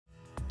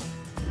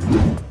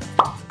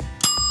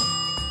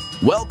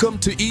Welcome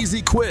to Easy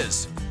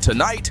Quiz.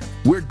 Tonight,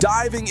 we're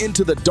diving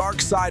into the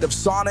dark side of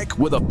Sonic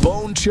with a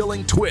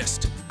bone-chilling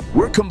twist.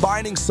 We're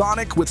combining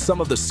Sonic with some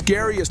of the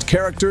scariest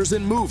characters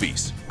in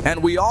movies.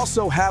 And we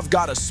also have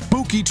got a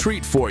spooky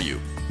treat for you.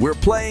 We're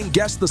playing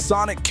Guess the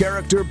Sonic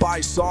Character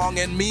by song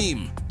and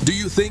meme. Do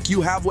you think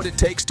you have what it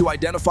takes to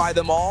identify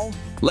them all?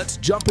 Let's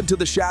jump into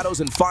the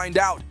shadows and find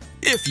out,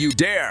 if you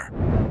dare.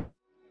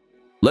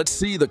 Let's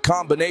see the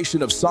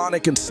combination of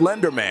Sonic and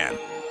Slender Man.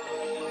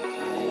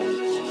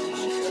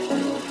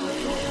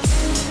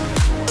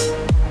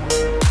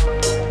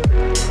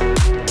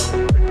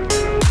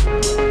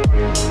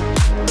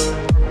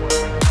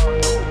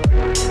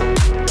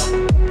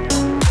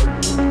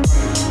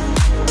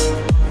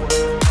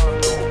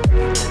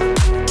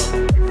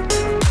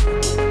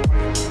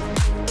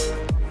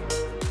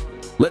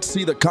 Let's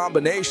see the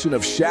combination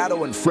of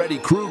Shadow and Freddy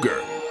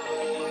Krueger.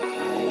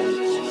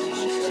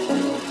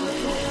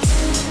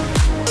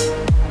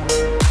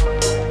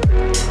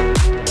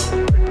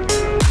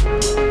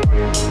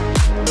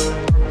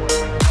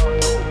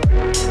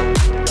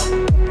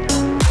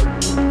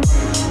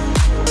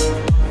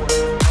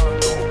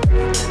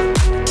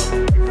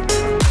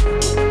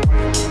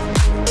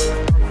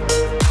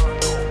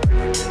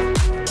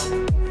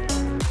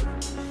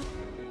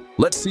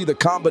 Let's see the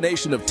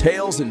combination of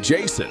Tails and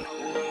Jason.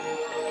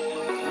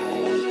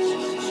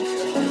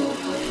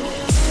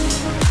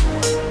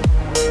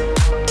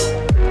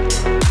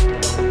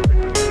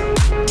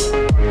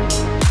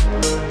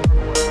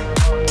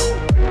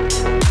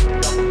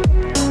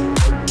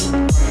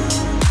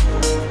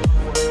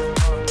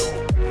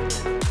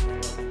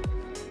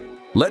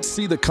 Let's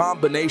see the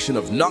combination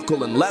of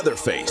Knuckle and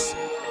Leatherface.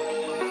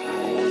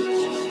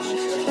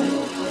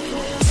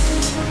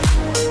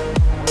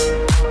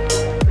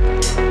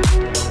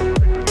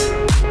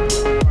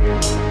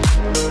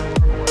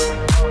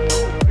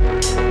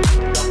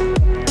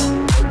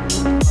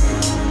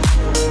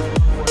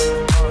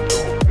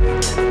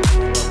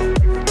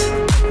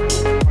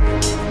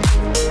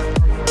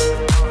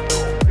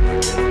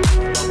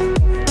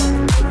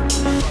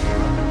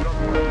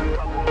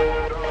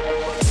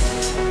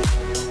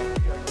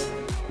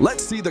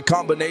 Let's see the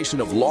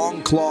combination of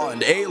Long Claw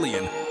and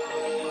Alien.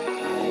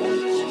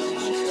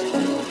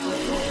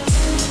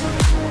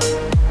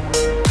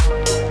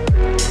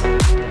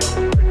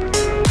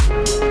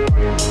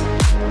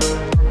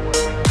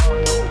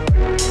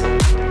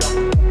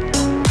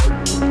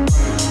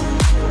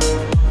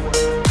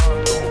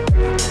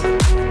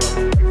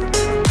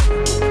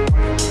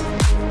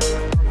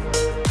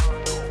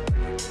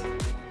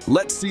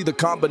 Let's see the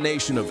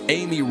combination of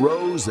Amy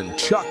Rose and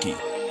Chucky.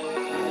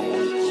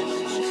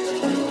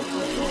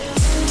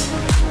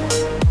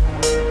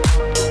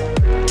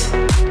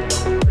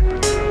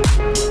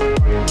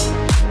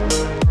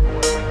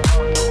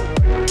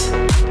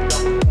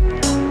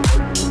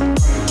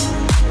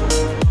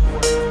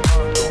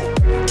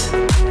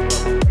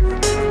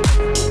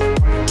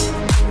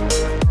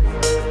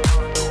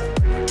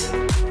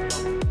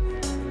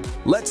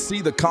 Let's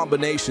see the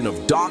combination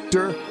of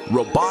Dr.,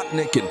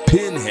 Robotnik, and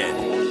Pinhead.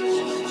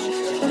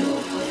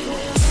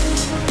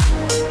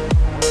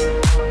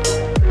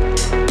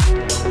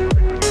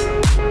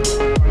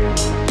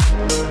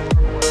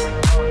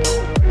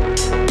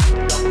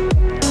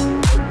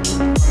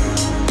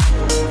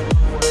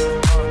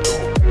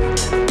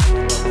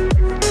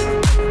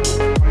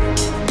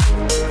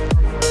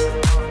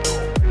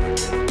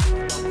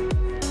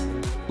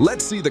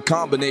 Let's see the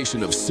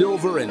combination of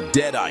Silver and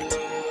Deadite.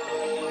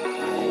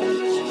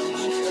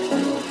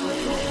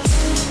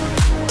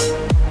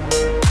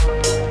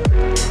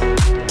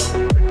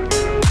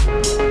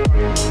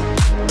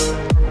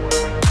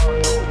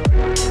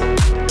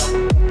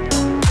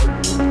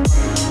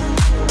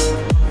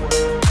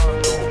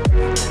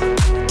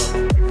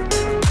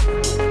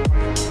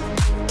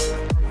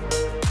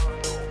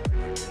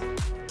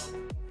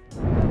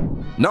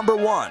 Number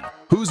 1.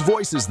 Whose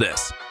voice is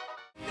this?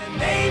 The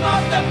name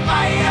of the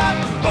fire,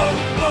 boom,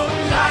 boom,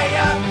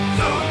 liar,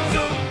 zoom,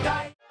 zoom,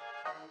 die.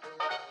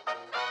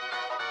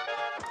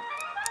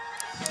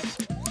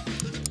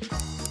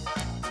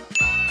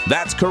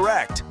 That's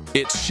correct.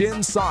 It's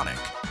Shin Sonic.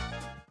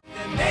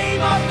 The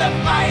name of the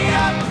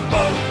fire,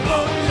 boom,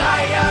 boom,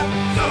 liar,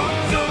 zoom,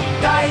 zoom,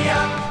 die.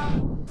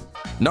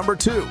 Number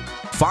 2.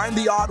 Find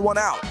the odd one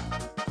out.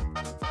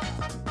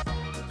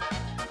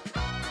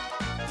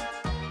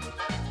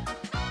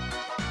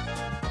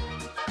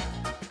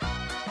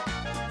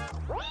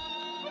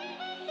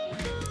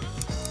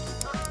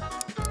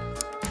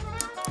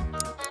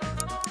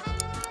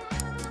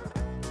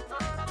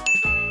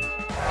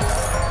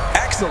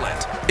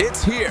 Excellent.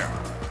 It's here.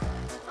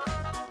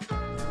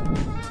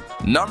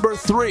 Number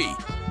 3.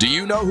 Do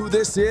you know who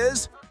this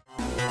is?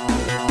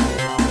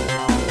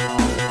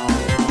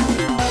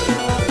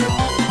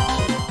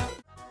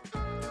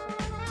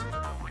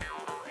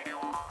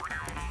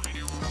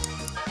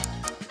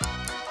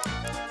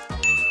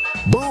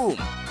 Boom!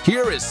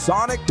 Here is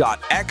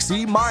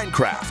Sonic.exe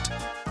Minecraft.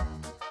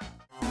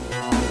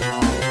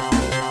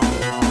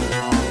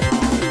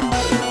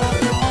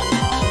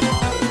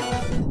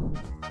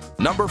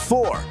 Number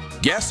 4.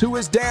 Guess who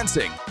is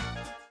dancing?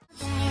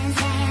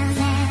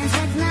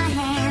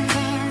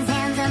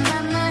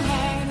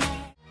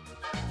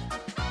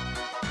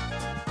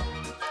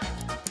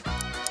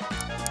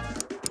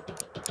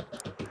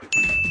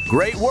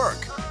 Great work!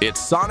 It's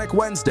Sonic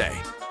Wednesday.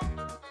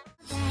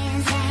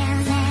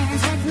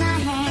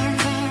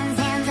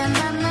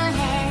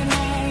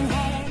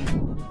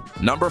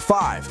 Number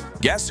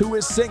 5. Guess who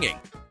is singing?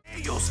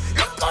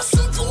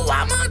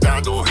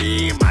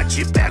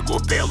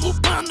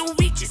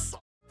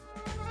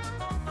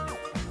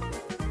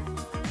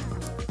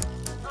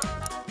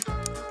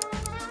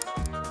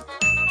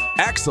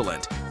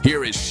 Excellent!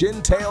 Here is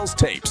Shin Tails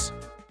Tapes.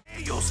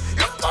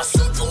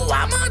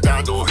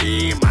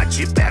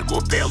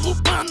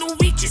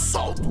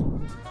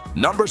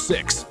 Number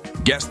 6.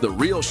 Guess the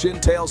real Shin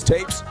Tails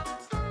Tapes?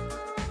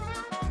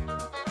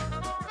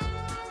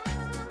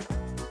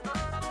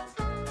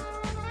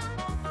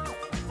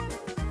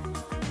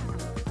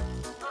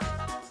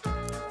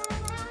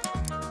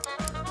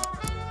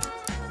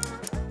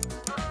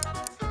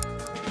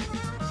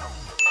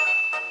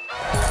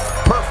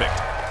 Perfect!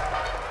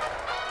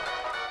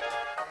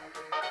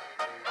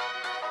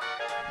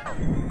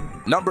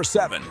 Number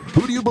 7.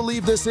 Who do you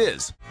believe this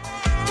is?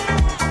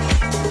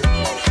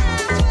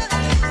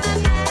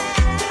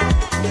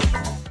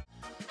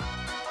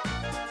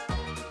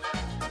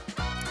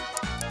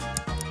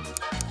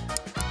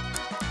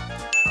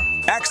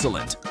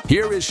 Excellent!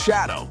 Here is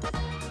Shadow.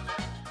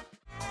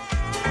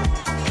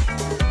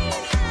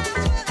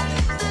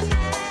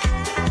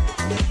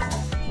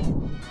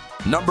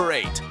 Number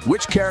 8.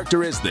 Which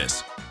character is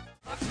this?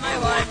 My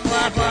life,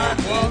 blah blah,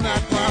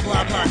 walnut, blah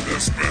blah blah.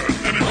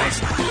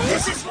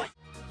 This is like.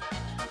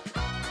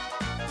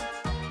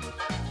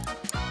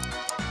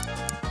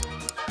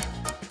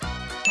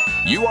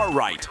 You are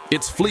right.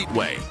 It's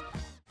Fleetway.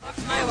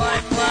 My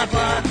life, blah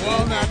blah,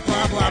 walnut,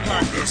 blah blah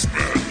blah.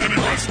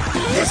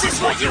 This is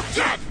what you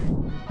get.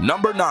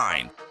 Number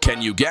 9.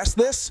 Can you guess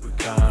this?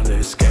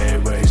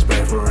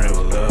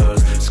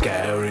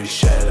 Scary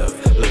shadow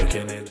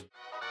looking in.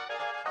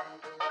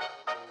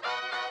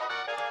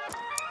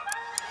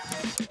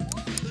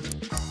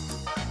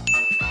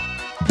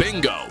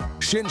 Bingo!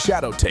 Shin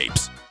Shadow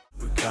Tapes.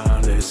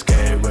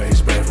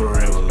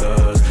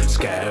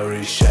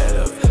 Scary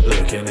shadow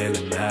looking in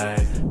the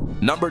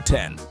night. Number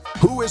 10.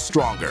 Who is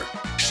stronger?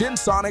 Shin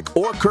Sonic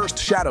or Cursed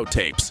Shadow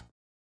Tapes?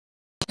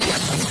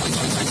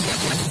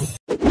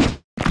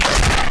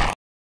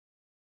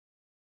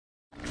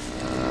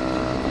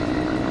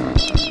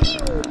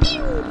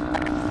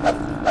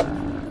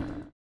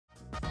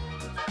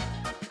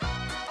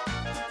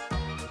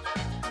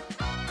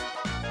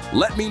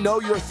 Let me know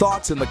your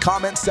thoughts in the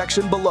comment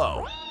section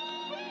below.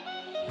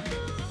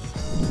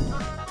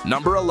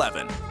 Number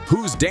 11.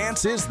 Whose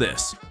dance is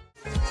this?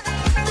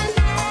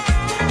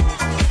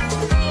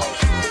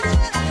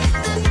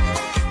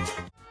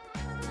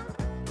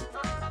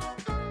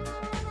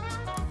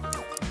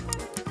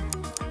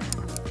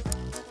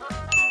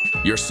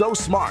 You're so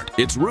smart.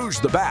 It's Rouge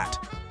the Bat.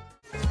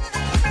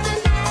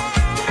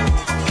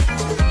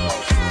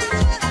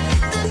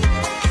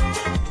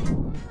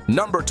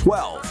 Number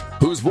 12.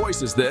 Whose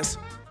voice is this?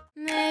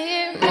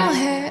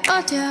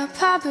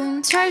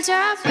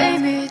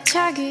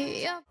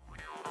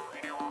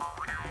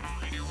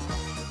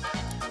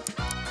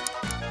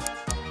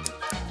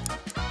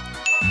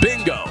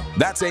 Bingo!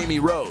 That's Amy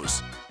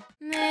Rose.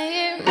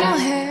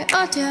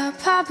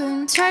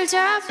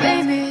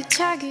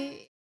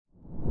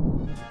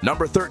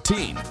 Number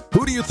 13.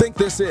 Who do you think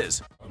this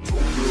is?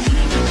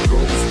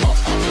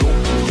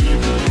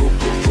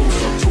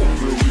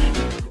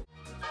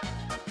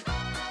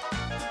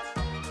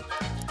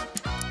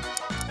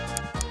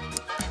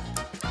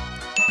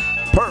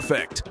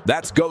 Perfect!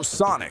 That's Ghost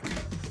Sonic.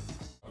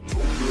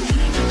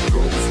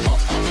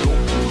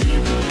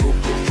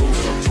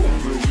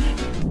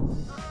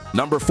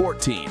 Number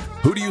 14.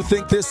 Who do you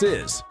think this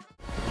is?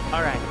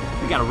 All right,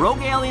 we got a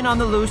rogue alien on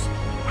the loose.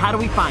 How do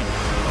we find it?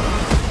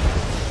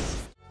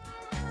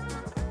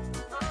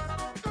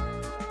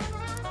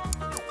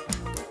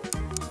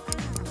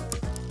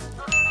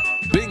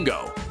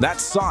 Bingo!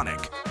 That's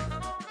Sonic.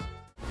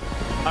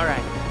 All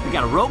right, we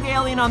got a rogue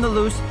alien on the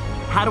loose.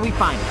 How do we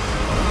find it?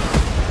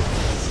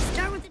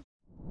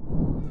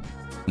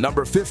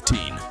 Number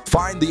 15.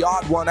 Find the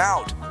odd one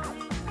out.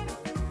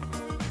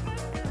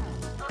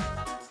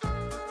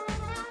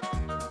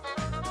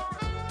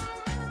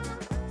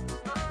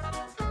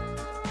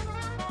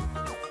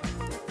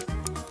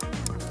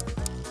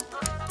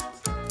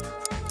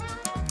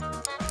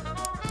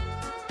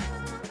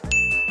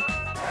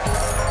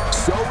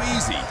 So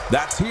easy.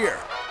 That's here.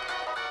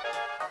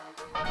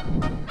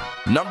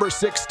 Number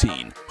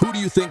 16. Who do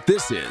you think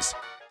this is?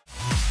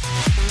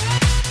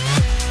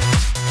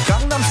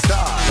 Gangnam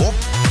Style. Op,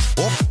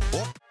 op,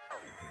 op.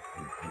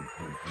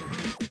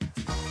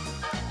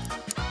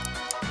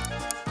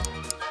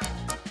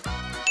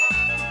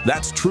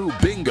 That's true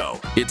bingo.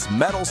 It's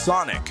Metal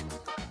Sonic.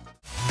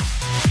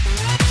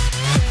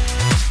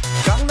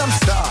 Gangnam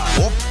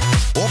Style. Op,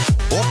 op,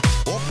 op,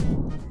 op.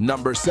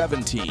 Number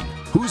 17.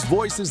 Whose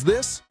voice is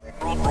this?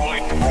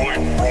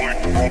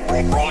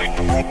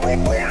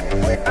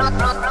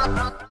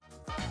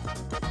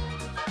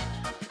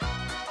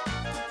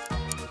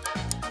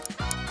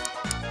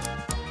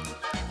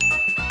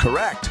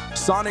 Correct.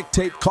 Sonic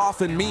Tape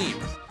Coffin meme.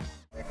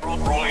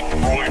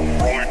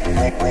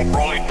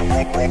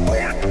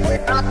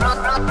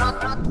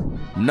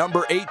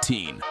 Number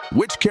 18.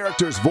 Which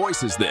character's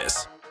voice is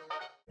this?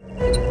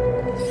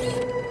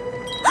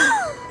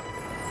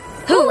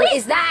 Who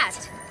is that?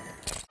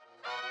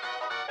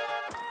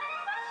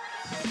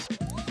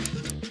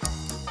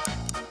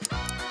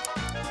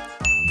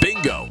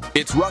 Bingo!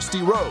 It's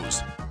Rusty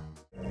Rose.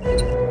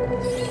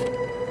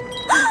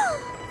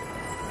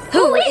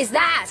 Who is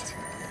that?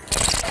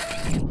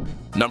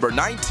 Number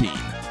 19.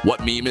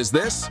 What meme is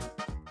this?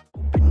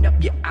 Open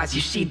up your eyes,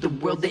 you see the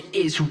world that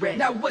is red.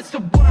 Now what's the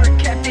word,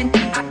 Captain?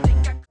 I think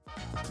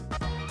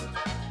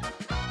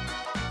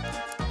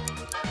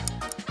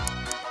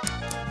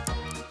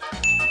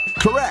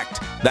Correct.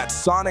 That's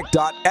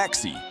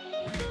Sonic.exe.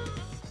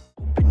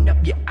 Open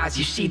up your eyes,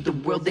 you see the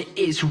world that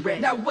is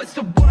red. Now what's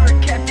the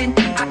word, Captain?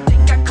 I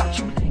think I caught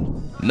you.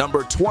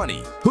 Number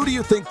 20. Who do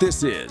you think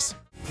this is?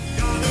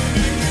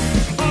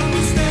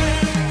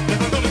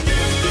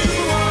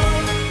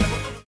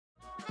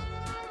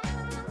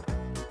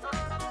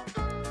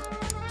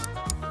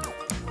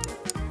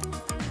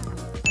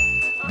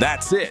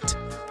 That's it.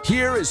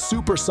 Here is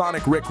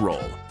Supersonic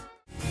Rickroll.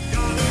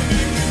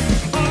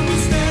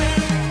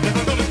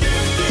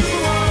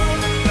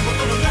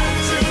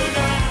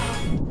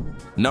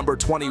 Number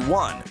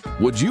 21.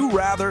 Would you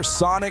rather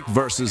Sonic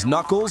versus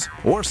Knuckles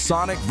or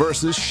Sonic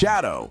versus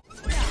Shadow?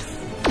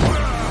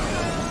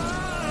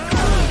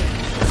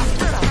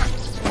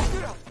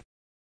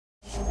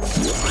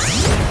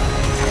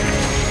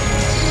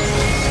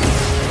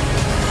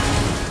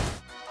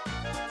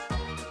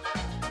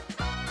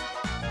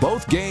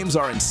 Both games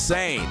are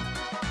insane.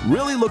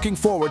 Really looking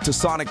forward to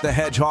Sonic the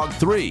Hedgehog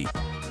 3.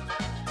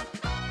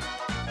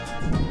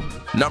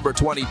 Number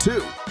 22.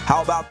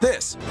 How about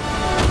this?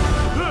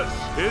 This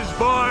is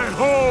my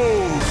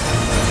home!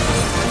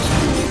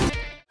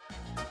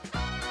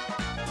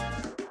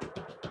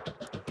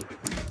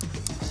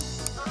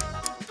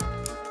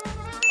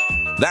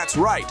 That's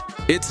right.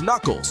 It's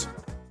Knuckles.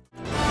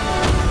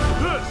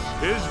 This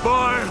is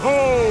my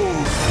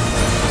home!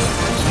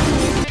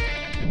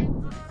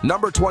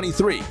 Number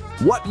 23.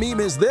 What meme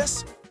is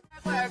this?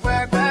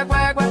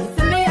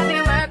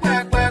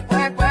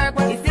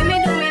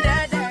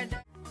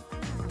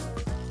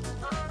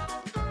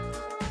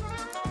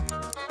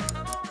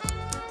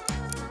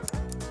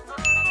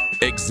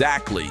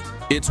 Exactly.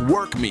 It's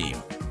work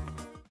meme.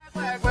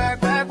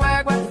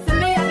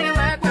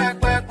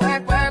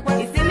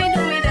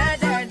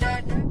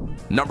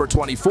 Number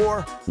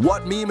 24.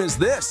 What meme is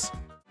this?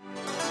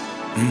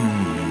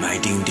 My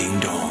ding ding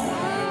dong.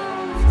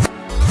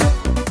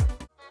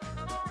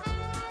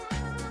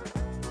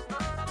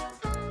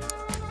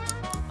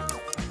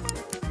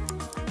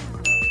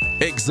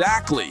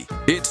 Exactly.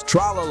 It's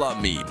Tralala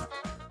meme.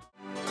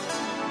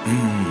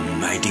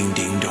 My ding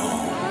ding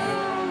dong.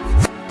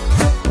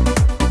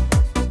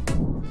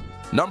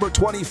 Number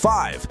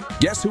 25.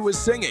 Guess who is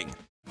singing?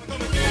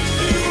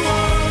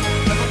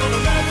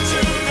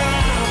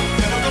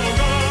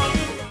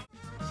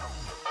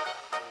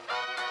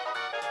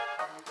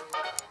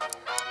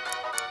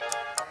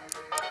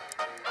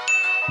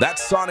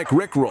 That's Sonic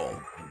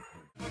Rickroll.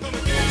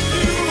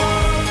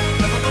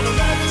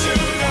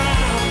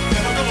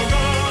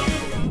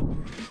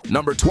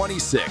 Number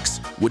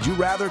 26. Would you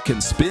rather can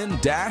spin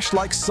dash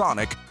like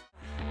Sonic?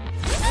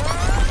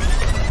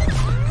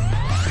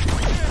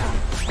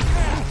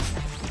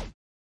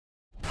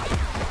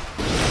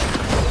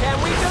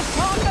 Can we just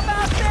talk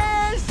about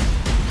this?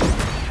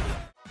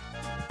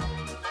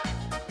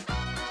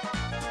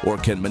 Or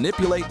can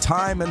manipulate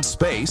time and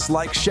space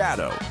like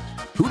Shadow?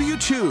 Who do you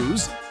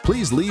choose?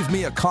 Please leave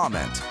me a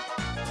comment.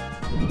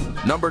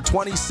 Number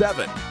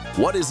 27.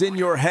 What is in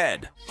your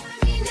head?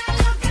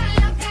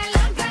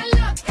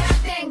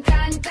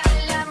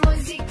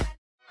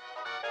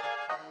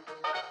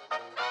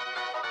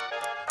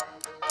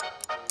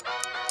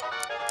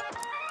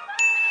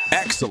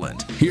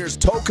 Excellent. Here's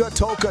Toka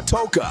Toka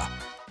Toka.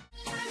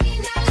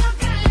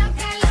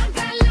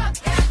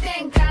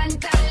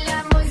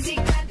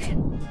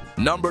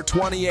 Number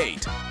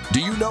 28. Do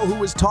you know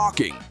who is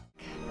talking?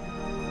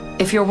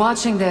 If you're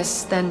watching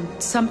this, then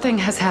something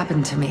has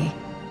happened to me.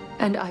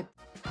 And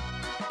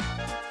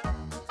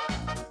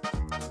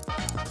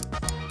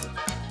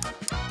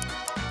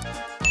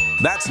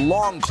That's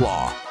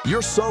Longclaw.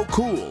 You're so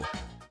cool.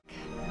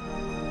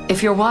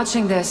 If you're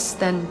watching this,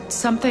 then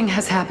something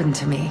has happened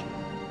to me.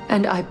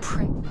 And I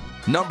pray.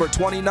 Number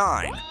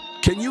 29.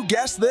 Can you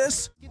guess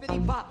this?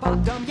 Skibbity bop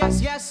bop dum,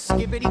 yes yes.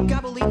 Skibbity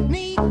gobbly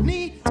knee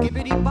knee.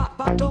 Skibbity bop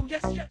bop dum,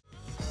 yes yes.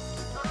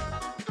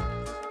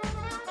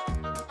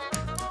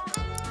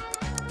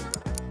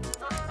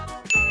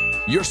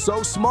 You're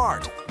so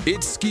smart.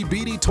 It's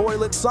Skibidi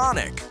Toilet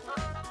Sonic.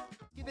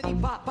 Skibbity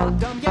bop bop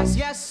dum, yes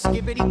yes.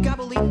 Skibbity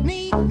gobbly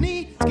knee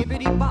knee.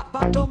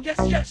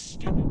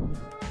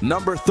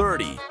 Number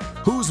 30.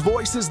 Whose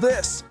voice is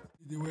this?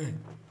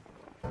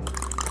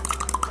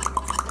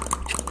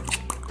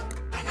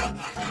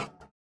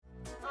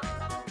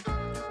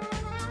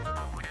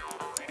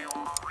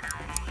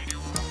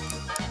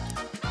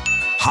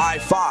 High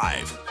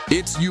five.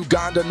 It's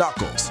Uganda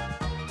Knuckles.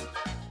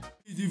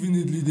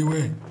 Definitely the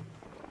way.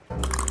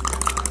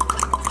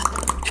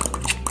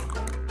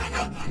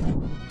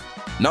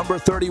 Number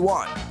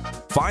 31.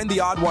 Find the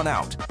odd one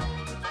out.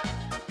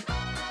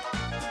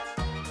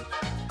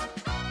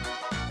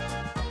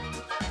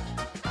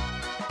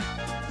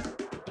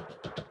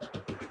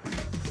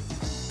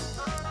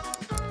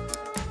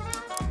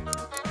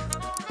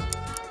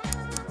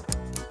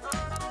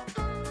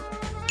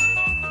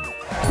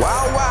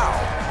 Wow,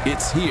 wow,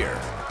 it's here.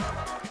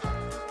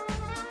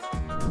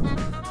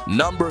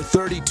 Number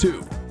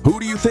 32. Who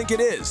do you think it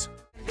is?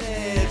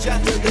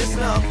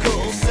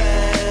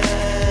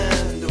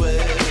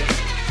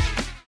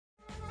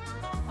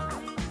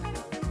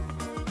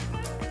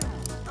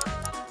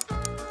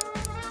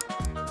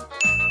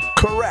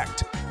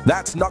 Correct.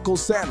 That's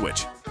Knuckles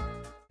Sandwich.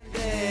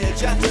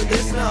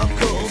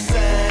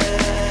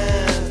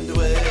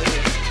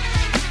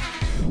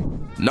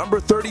 Number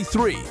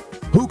 33.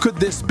 Who could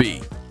this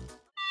be?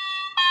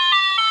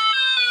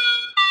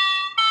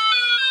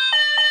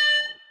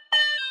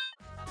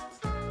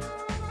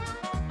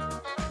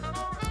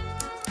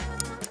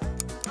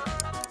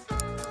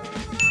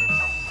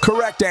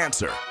 Correct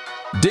answer.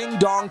 Ding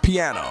Dong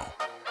Piano.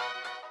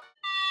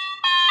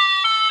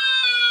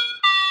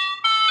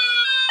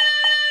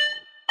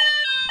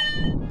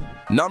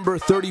 Number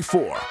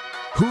 34.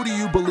 Who do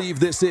you believe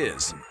this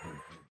is?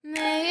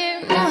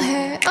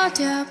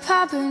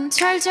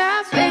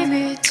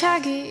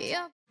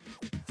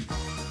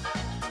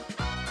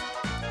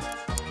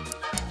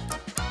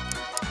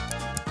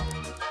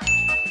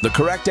 The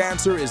correct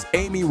answer is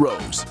Amy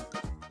Rose.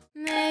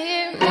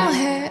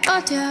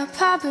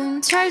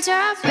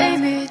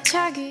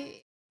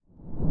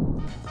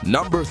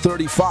 Number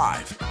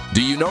 35.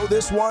 Do you know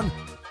this one?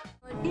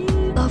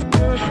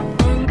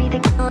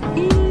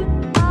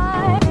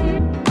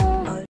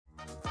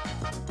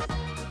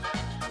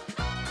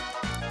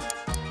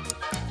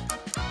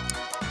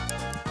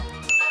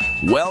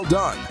 Well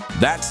done.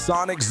 That's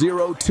Sonic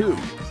 02.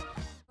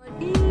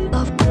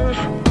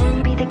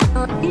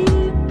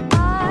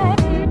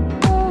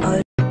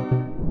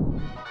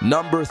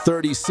 Number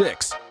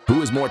 36.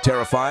 Who is more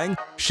terrifying,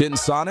 Shin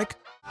Sonic?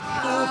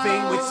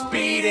 Moving with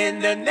speed in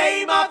the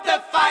name of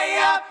the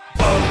fire.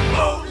 Boom,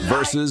 boom,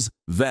 Versus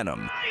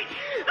Venom.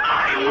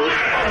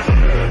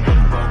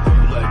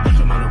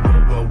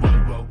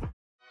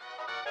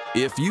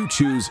 If you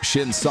choose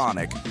Shin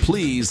Sonic,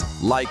 please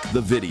like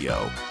the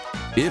video.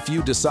 If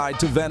you decide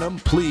to Venom,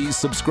 please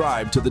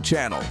subscribe to the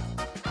channel.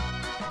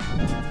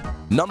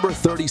 Number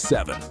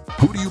 37.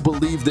 Who do you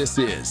believe this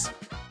is?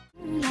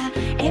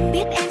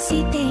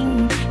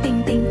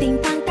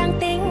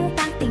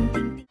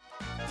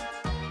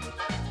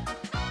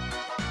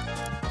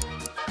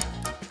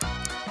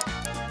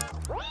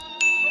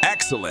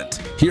 Excellent.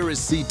 Here is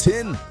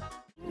C-Tin.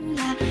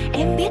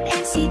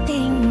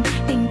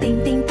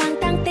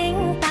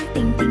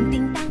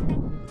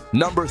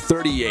 Number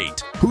 38.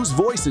 Whose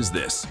voice is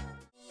this?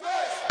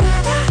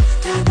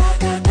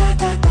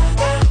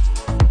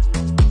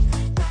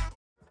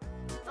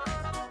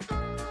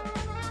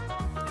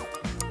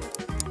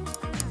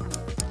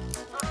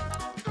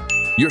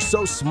 You're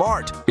so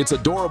smart. It's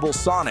adorable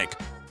Sonic.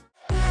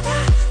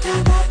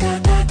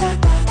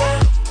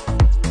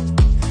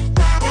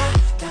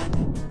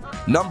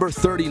 Number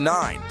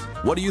 39.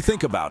 What do you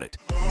think about it?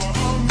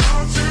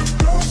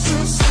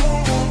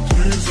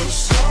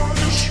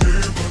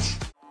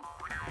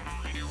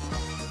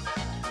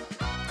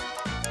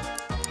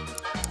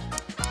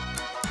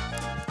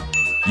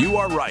 You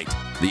are right.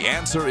 The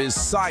answer is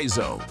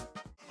Sizo.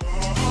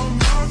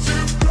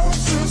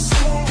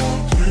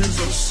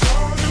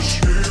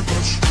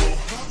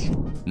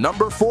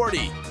 Number 40.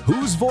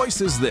 Whose voice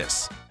is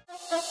this?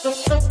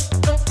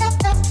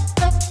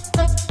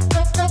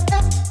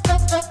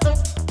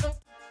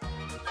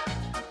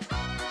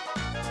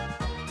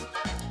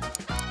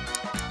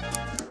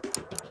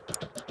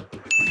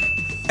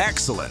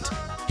 Excellent.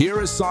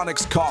 Here is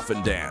Sonic's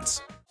coffin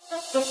dance.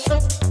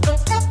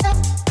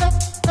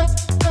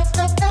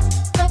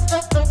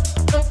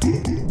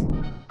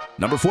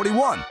 Number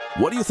 41.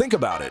 What do you think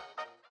about it?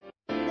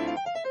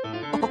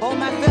 All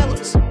my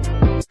fellas.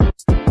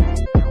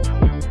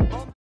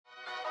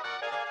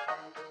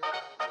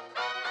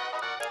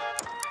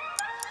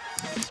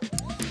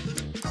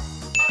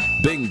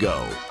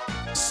 Bingo.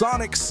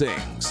 Sonic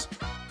sings.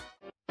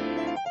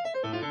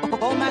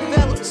 All my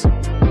fellas.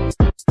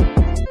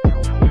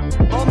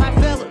 All my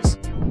fellas.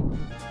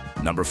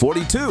 Number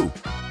 42.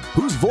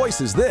 Whose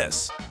voice is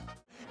this?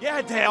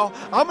 Yeah, Dale,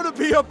 I'm gonna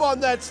be up on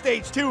that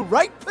stage too,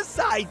 right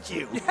beside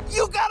you.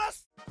 You got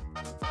us.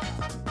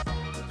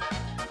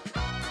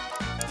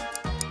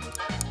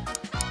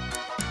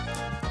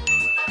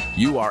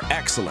 You are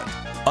excellent.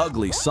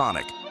 Ugly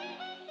Sonic.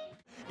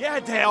 Yeah,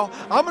 Dale,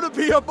 I'm gonna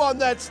be up on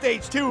that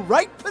stage too,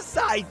 right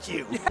beside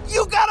you.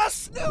 You gotta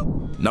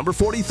snoop! Number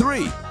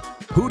 43.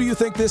 Who do you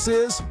think this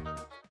is?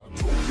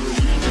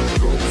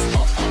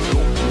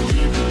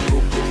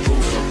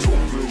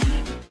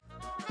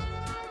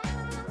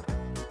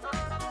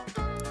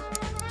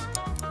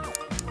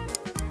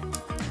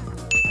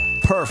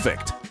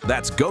 Perfect.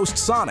 That's Ghost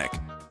Sonic.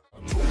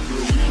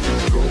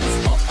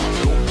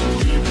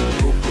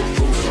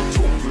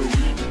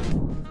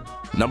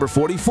 Number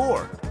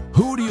 44.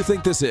 Who do you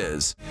think this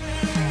is?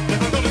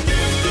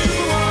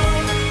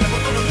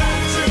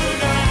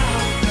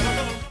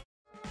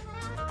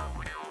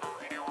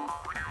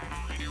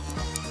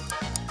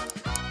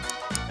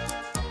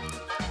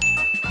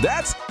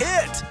 That's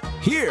it!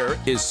 Here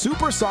is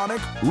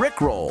Supersonic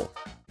Rickroll.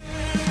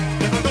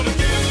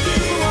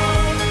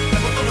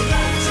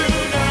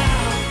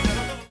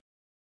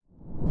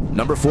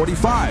 Number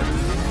 45.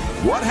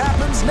 What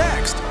happens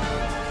next?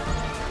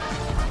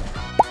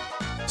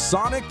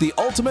 Sonic the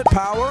Ultimate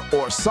Power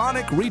or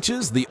Sonic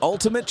reaches the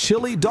Ultimate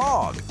Chili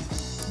Dog?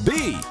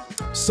 B.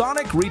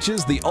 Sonic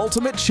reaches the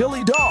Ultimate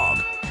Chili Dog.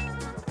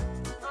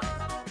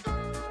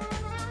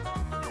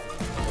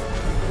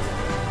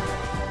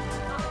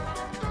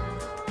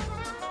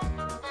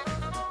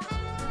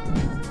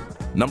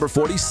 Number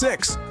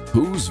 46.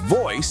 Whose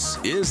voice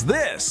is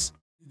this?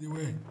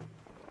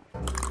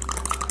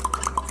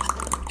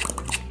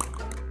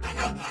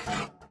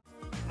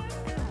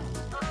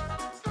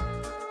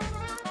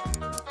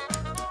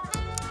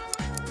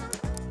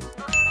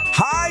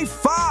 High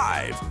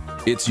five!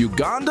 It's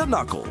Uganda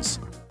Knuckles.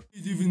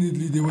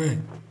 Definitely the way.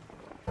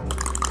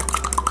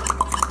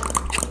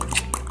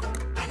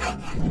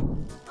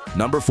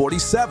 Number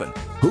 47.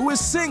 Who is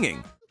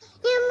singing?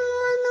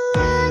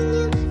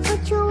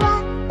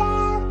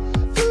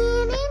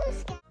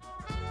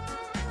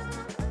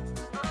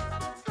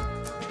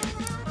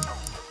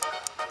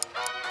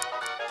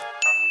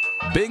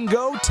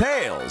 Bingo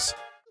Tails.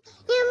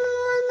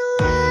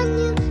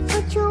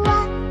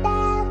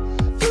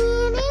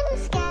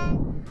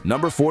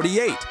 Number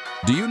 48.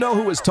 Do you know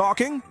who is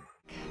talking?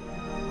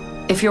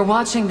 If you're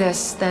watching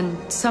this, then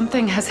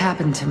something has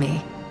happened to me.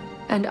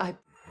 And I...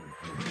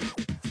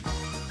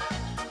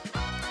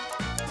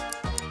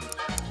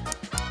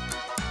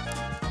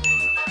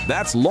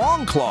 That's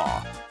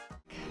Longclaw.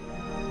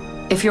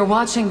 If you're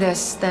watching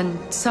this, then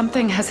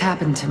something has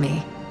happened to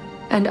me.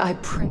 And I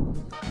pray...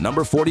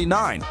 Number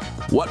 49.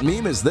 What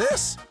meme is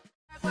this?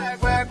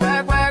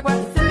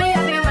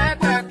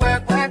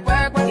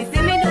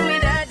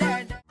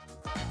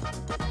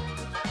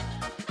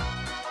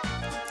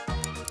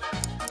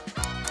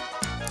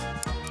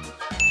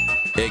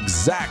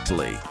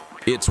 Exactly.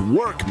 It's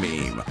work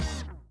meme.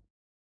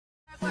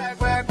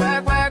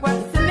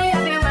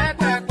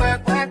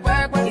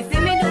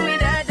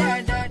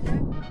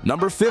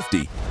 Number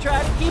 50.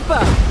 Try to keep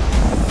up.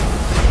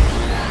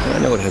 I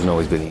know it hasn't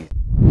always been easy.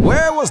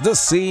 Where was the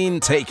scene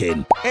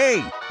taken?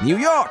 A. New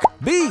York.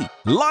 B.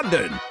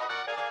 London.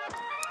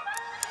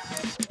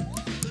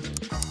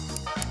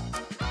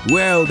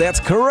 Well, that's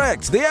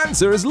correct. The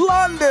answer is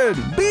London.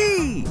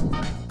 B.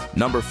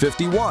 Number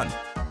 51.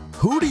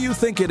 Who do you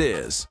think it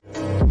is?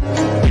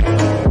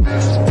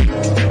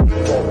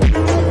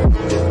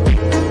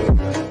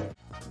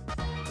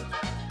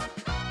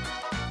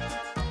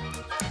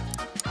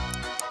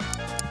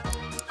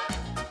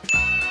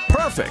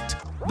 Perfect.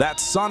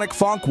 That's Sonic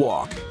Funk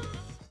Walk.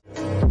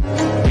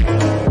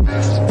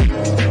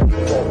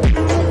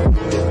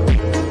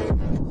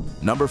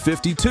 Number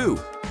 52.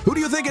 Who do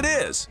you think it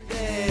is?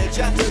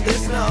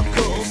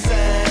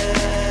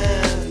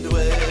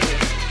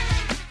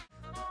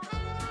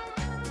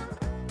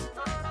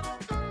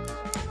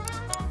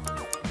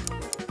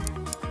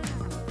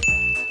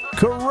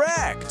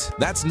 Correct.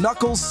 That's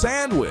Knuckles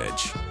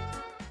Sandwich.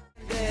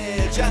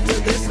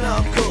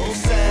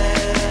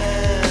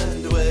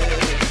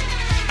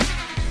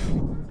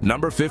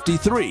 Number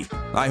 53.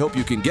 I hope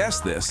you can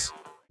guess this.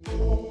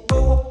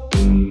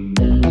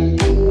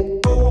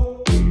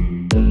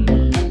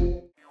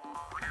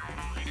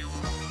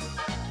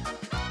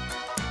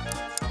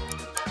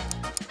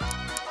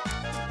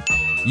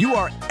 You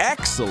are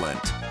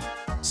excellent.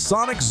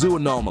 Sonic Zoo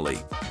Anomaly.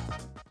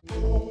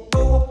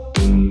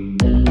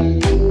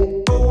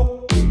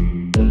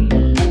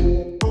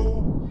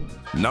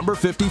 Number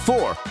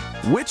 54.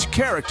 Which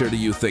character do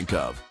you think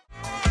of?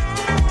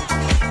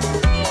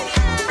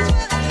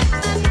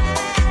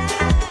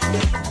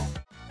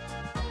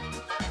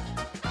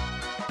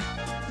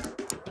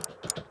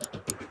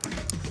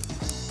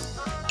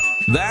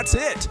 That's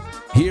it.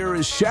 Here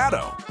is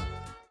Shadow.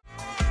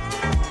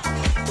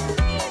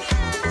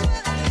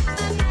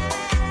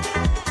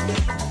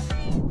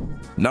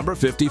 Number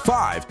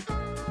 55.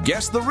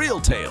 Guess the real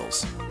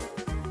tails.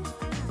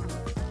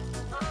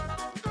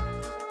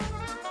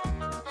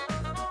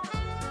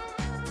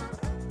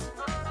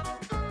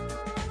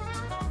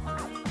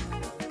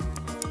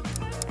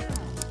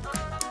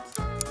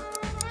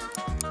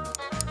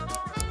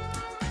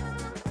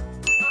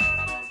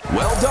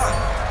 Well done.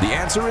 The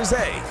answer is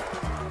A.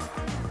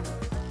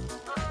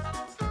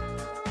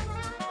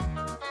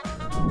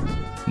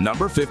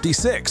 Number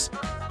 56.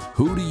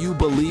 Who do you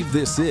believe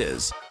this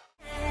is?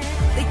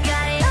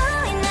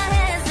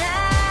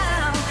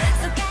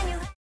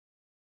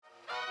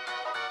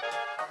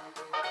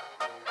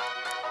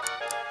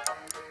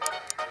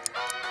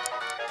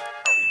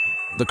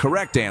 The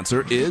correct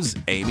answer is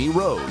Amy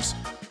Rose.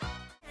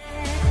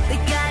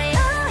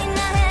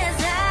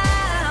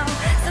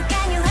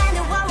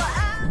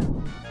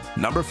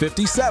 Number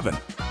 57.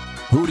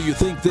 Who do you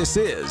think this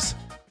is?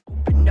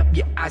 Open up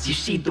your eyes, you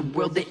see the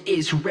world that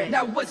is red.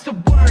 Now what's the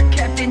word,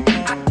 Captain?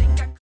 I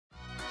think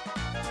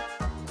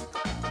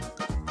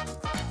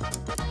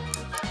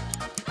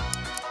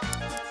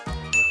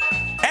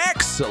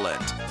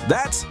Excellent!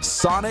 That's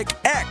Sonic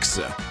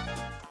X.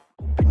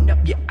 Open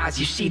up your eyes,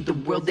 you see the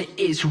world that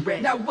is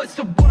red. Now what's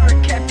the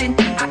word, Captain?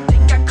 I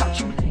think I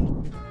caught you.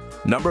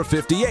 Number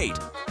 58.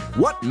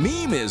 What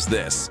meme is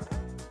this?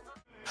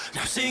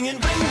 Now singing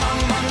ring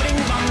bong bong ring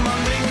bong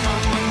bong ring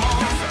bong bong bong.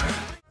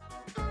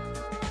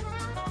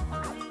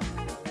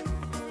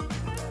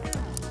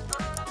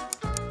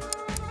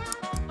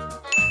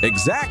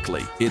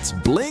 Exactly. It's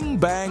Bling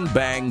Bang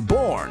Bang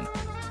Born.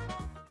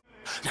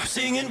 Now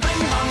singing ring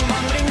bong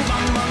bong ring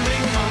bong bong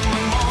ring bong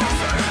bong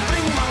bong.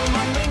 Ring bong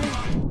bong ring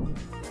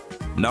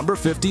bong. Number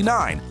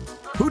 59.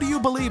 Who do you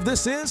believe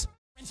this is?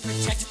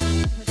 Protect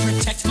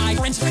my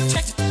rents,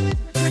 protect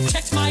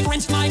my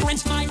rents, my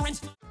rents, my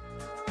rents.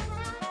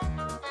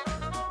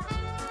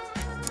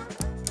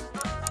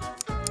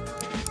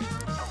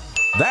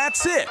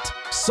 That's it!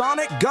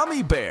 Sonic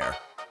Gummy Bear.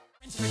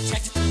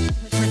 Protect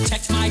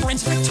my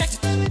rents,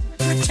 protect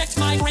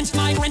my rents,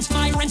 my rents,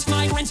 my rents,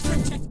 my rents,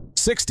 protect.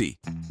 60.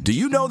 Do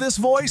you know this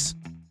voice?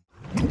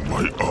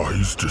 My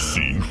eyes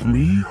deceive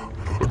me.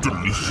 A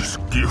delicious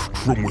gift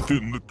from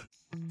within the...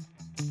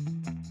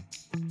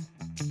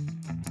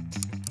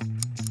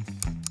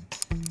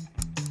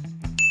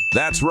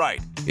 That's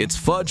right. It's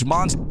Fudge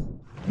Monster.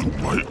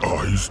 My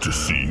eyes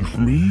deceive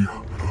me.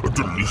 A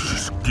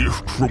delicious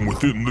gift from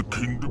within the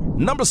kingdom.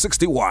 Number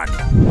 61.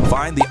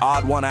 Find the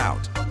odd one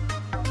out.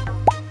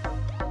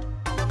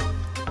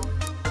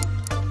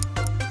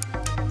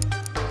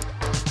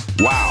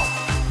 Wow,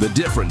 the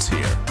difference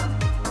here.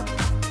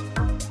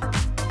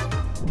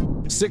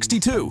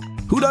 62.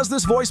 Who does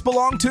this voice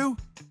belong to?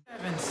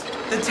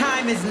 The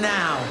time is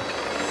now.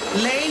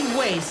 Lay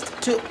waste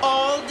to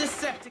all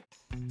Decepticons.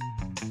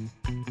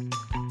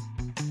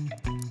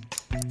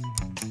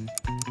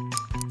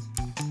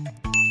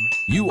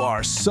 You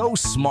are so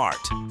smart.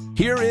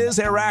 Here is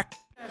Iraq.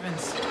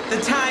 The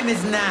time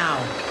is now.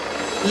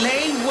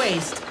 Lay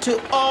waste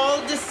to all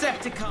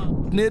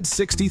Decepticons. Nid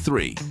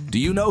 63. Do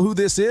you know who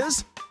this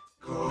is?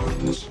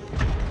 Guns.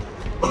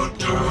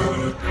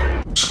 Attack.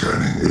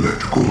 Scanning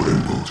electrical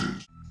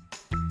impulses.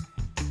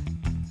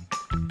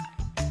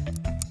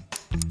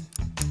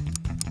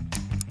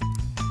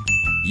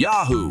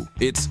 Yahoo!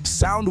 It's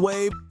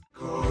Soundwave.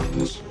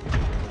 Guns.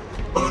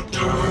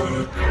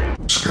 Attack.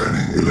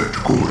 Scanning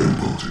electrical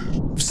impulses.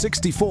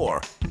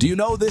 64. Do you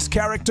know this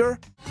character?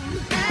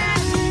 Hey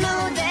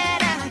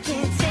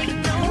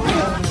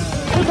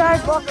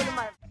guys, welcome to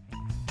my...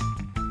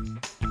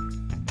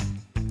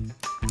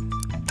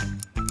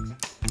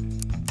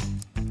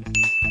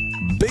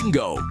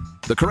 Bingo!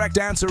 The correct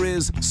answer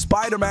is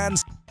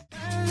Spider-Man's.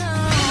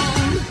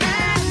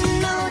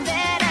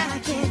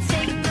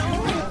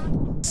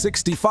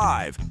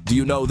 65. Do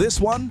you know this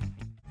one?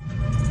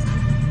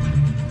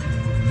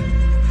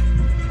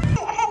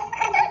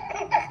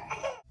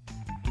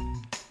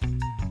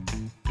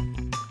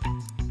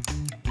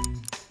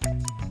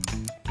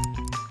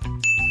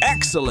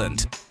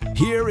 Excellent!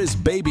 Here is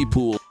Baby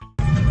Pool.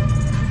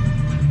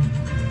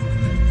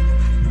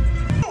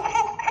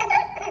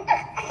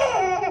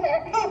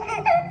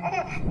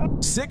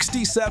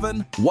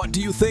 67. What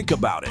do you think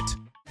about it?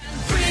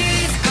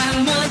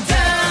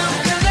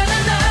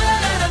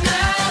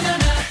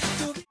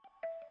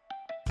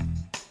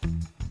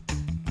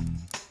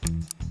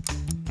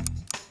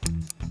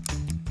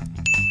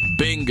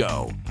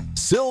 Bingo!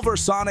 Silver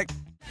Sonic.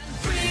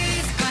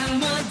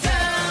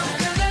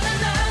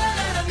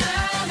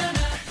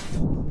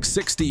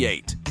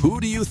 68. Who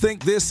do you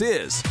think this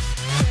is?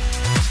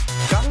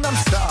 Gangnam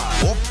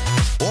Style.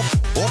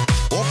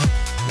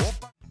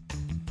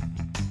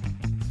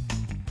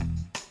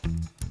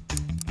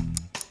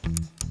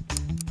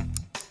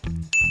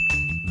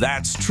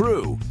 That's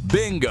true.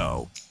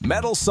 Bingo.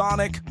 Metal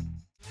Sonic.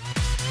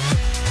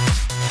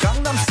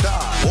 Gangnam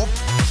Style.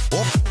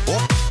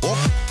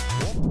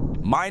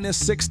 Minus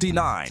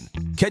 69.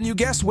 Can you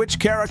guess which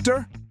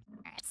character?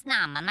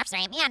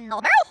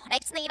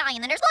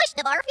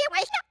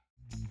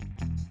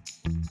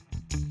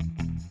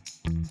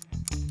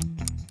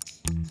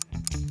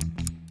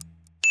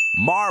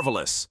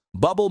 Marvelous.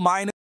 Bubble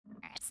minus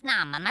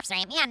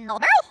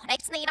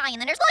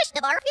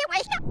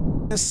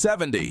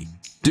 70.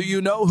 Do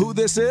you know who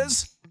this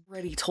is?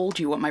 Already told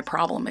you what my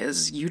problem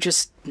is. You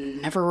just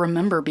never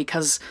remember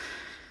because...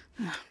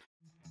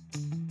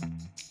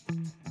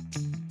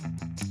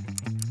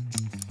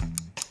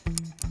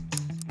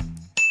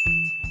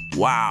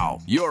 Wow,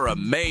 you're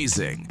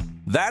amazing.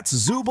 That's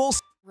Zubul.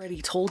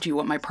 Already told you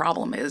what my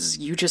problem is.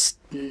 You just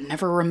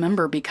never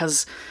remember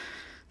because...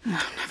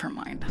 never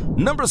mind.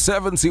 Number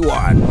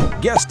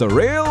 71. Guess the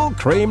real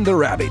Cream the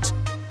Rabbit.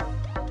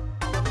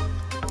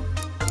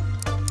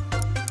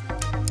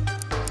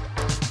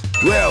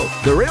 Well,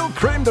 the real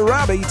Cream the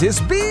Rabbit is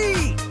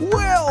B.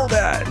 Well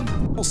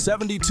done.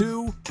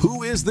 72.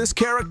 Who is this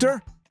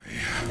character?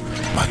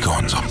 My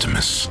God's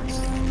Optimus.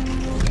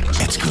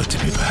 It's good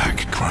to be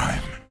back,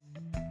 Crime.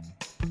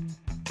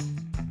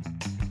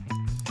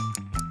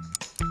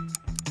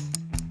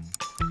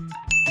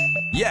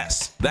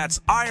 Yes, that's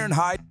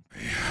Ironhide.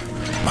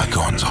 My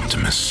God's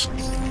Optimus.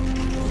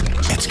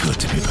 It's good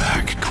to be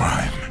back,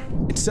 Crime.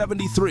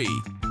 73.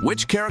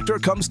 Which character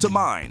comes to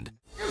mind?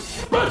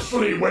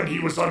 Especially when he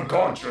was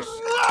unconscious.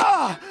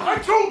 Ah! I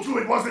told you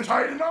it wasn't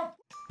hard enough.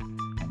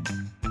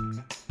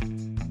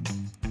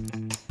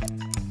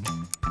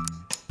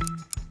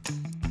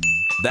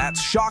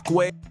 That's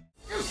Shockwave.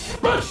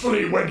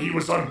 Especially when he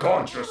was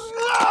unconscious.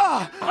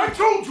 Ah! I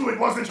told you it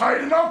wasn't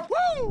hard enough.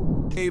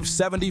 Woo! Wave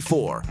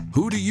 74.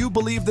 Who do you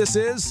believe this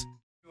is?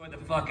 What the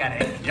fuck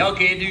out of it? Y'all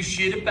can't do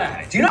shit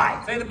about it.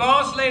 Tonight, say the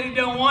boss lady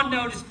don't want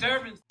no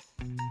disturbance.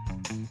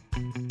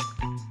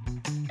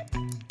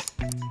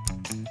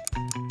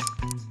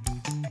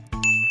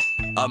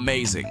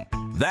 Amazing.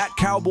 That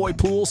cowboy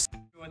pool.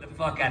 What the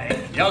fuck out of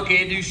it? Y'all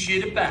can't do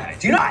shit about it.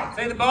 Tonight,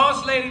 say the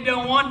boss lady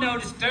don't want no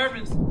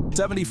disturbance.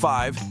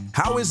 75.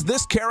 How is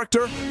this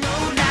character?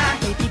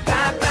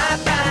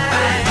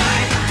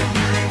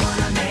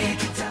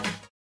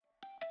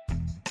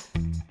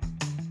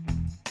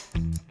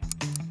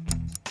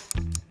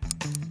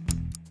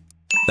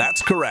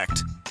 That's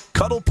correct.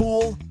 Cuddle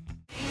Pool.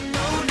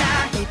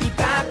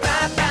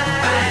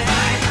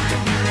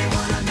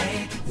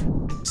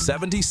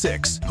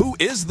 76. Who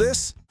is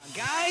this?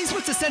 Guys,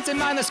 what's the sense in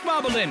mindless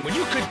squabbling when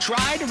you could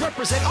try to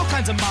represent all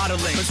kinds of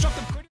modeling?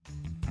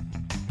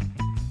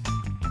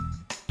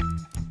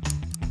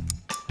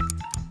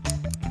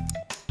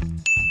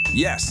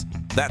 Yes,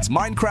 that's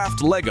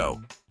Minecraft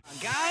Lego.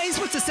 Guys,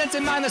 what's the sense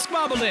in mindless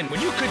squabbling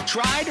when you could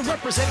try to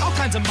represent all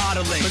kinds of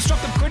modeling?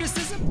 Constructive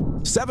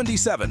criticism?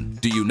 77.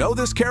 Do you know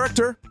this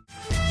character?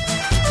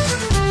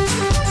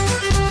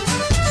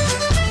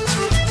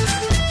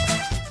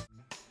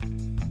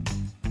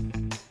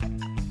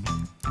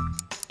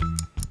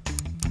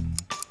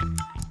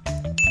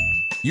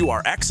 You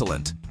are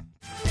excellent.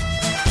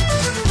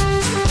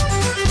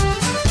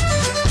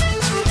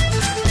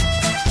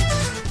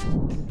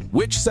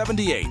 Which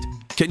 78?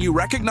 Can you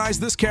recognize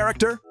this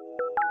character?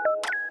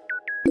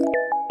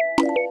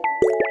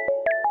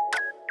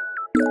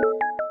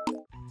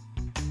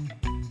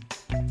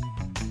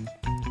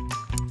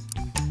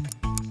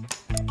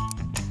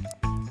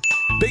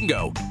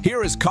 Bingo!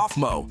 Here is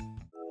Kaufmo.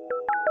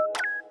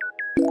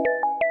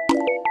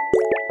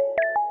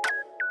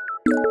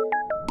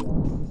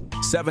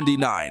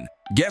 $79.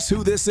 Guess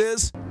who this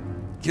is?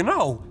 You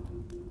know,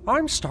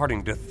 I'm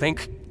starting to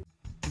think.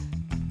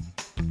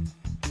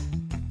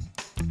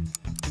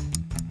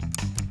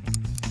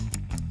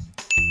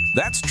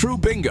 That's true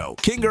bingo.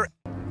 Kinger.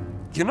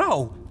 You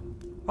know,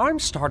 I'm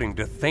starting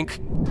to think.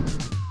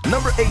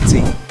 Number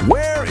 18.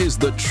 Where is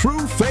the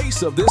true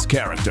face of this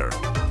character?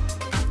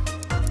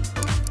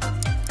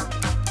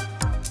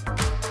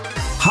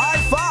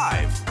 High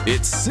five!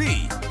 It's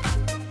C.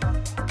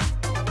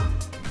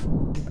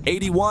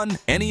 81.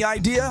 Any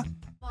idea?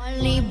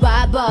 Only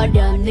by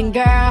bottom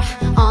girl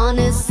on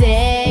a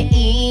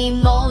say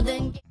more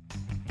than.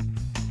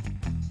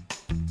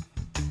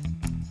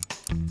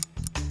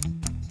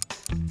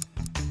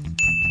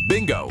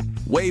 Bingo.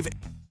 Wave.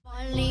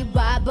 Only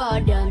by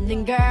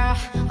bottom girl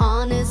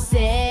on a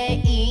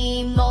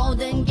say more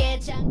than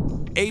get.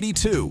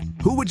 82.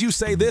 Who would you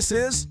say this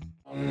is?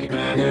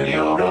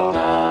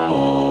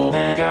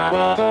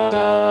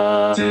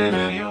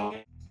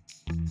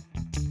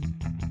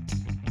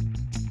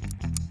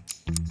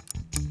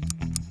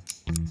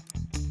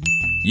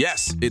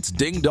 Yes, it's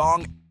Ding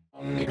Dong.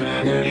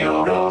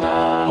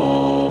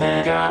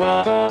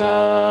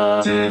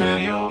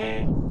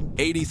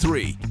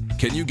 83.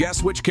 Can you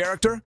guess which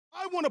character?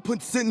 I want to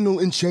put Sentinel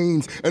in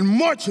chains and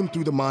march him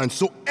through the mines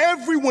so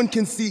everyone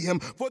can see him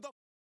for the...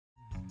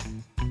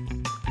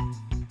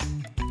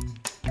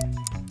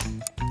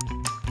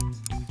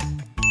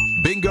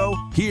 Bingo.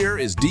 Here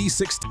is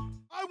D6.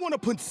 I want to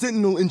put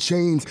Sentinel in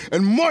chains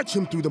and march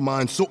him through the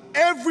mines so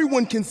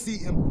everyone can see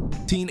him.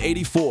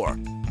 1984.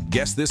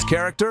 Guess this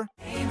character?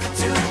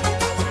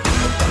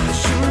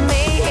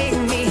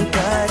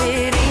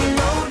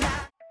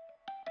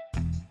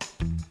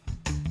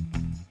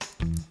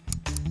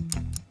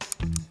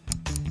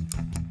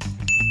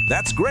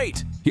 That's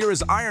great. Here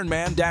is Iron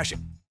Man dash.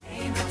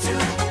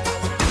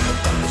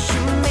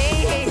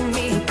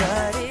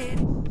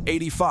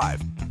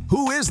 85.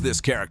 Who is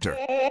this character?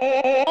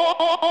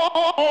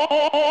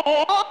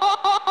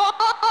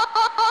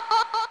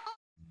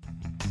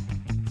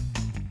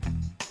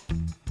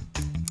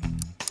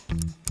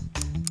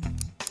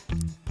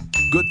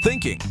 Good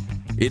thinking.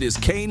 It is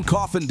Kane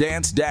Coffin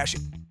Dance dash.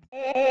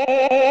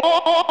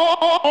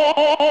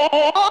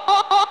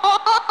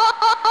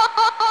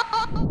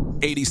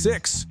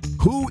 86.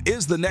 Who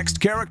is the next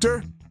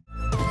character?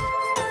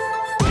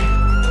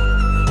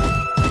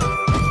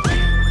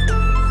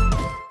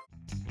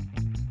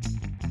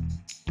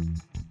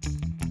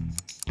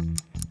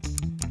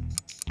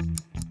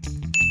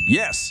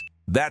 Yes,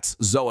 that's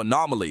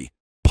Zoanomaly.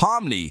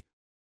 Pomni.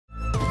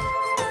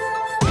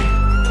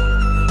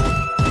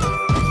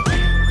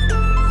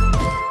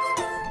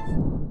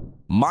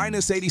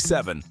 Minus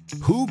 87.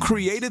 Who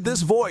created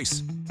this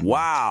voice?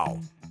 Wow.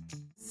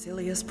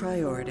 Silliest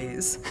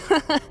priorities.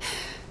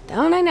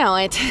 Don't I know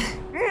it?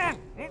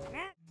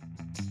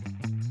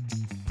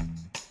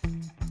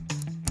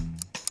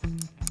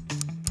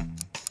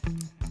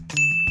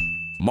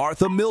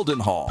 Martha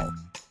Mildenhall.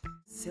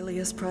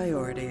 Silliest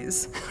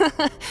priorities.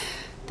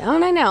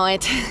 Don't I know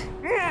it?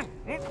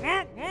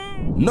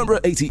 Number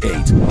 88.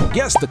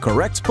 Guess the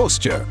correct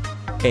posture.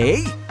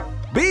 A,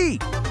 B,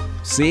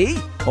 C,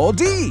 or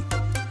D?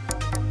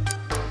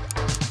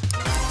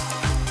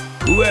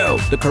 Well,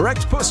 the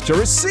correct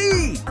posture is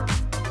C.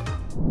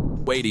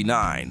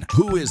 89.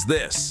 Who is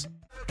this?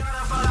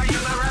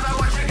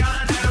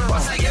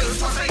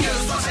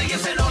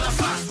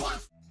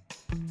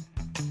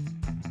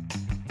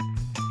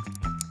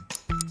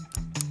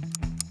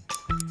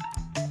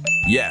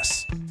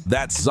 Yes,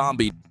 that's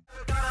Zombie.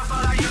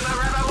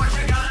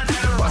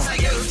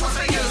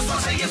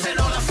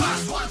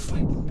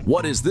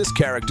 What is this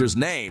character's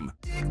name?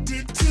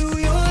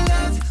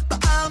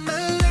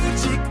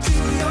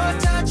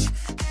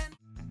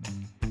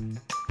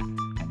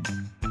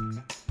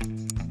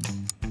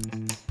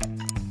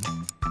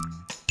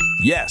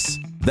 Yes,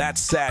 that's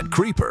Sad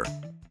Creeper.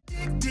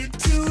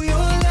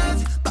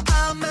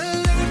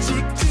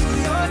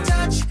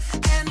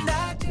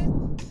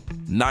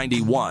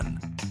 91.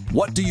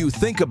 What do you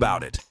think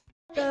about it?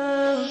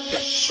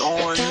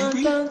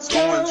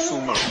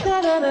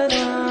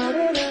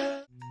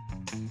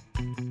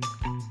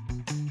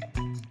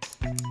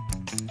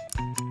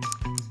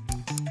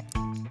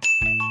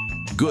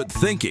 Good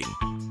thinking.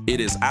 It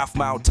is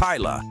Afmau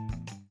Tyler.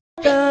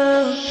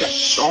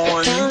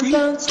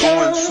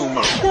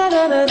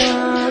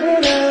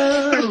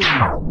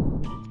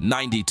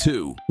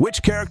 92.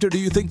 Which character do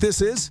you think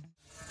this is?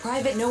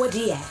 Private Noah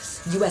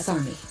Diaz, U.S.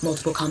 Army.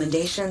 Multiple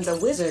commendations, a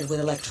wizard with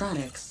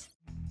electronics.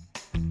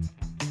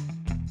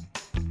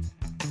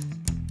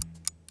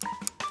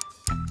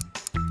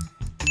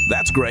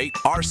 That's great.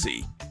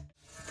 RC.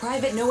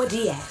 Private Noah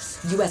Diaz,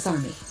 U.S.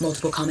 Army.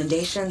 Multiple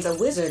commendations, a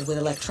wizard with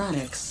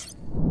electronics.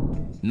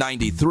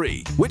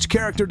 93. Which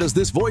character does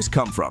this voice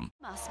come from?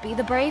 Must be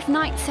the brave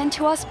knight sent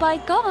to us by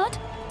God.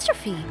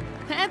 Catastrophe.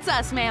 That's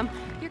us, ma'am.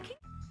 Your king.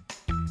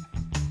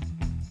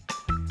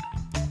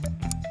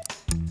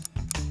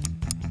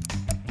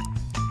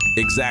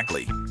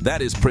 Exactly.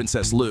 That is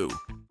Princess Lou.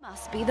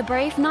 Must be the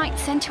brave knight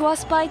sent to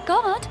us by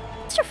God.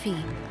 Catastrophe.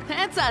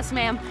 That's us,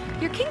 ma'am.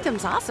 Your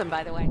kingdom's awesome,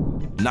 by the way.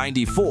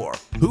 94.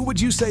 Who would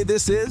you say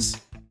this is?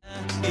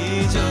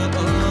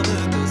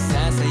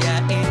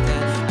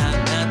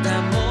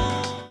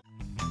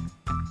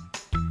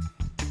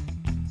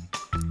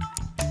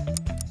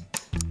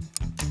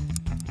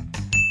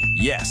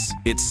 Yes,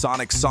 it's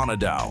Sonic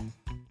Sonadao.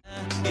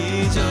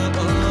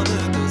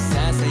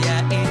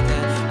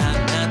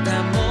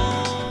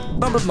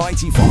 Number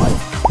 95.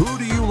 Who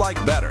do you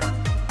like better?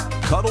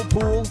 Cuddle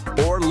Pool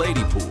or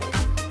Lady Pool?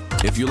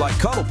 If you like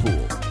Cuddle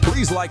Pool,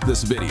 please like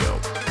this video.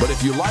 But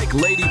if you like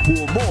Lady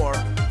Pool more,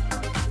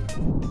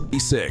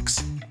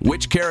 6.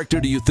 Which character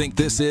do you think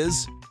this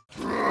is?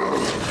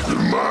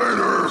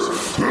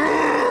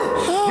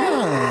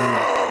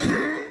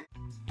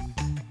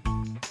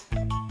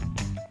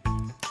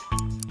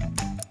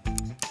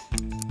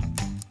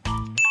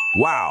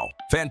 Wow,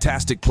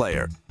 fantastic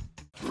player.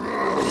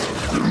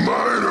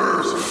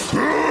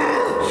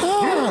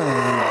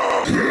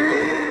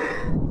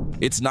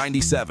 It's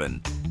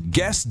 97.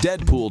 Guess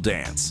Deadpool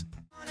dance.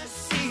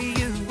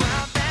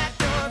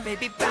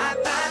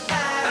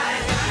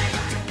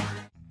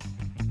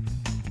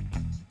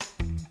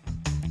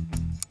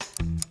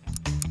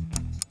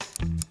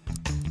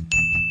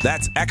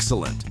 That's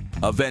excellent.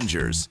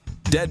 Avengers.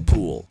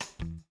 Deadpool.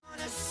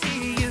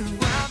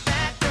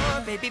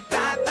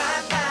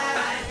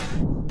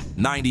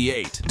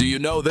 98. Do you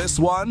know this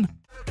one?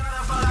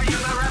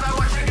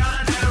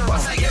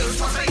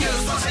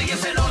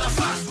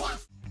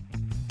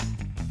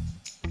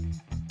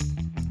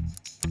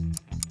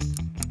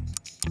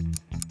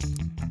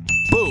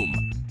 Boom.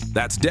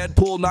 That's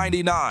Deadpool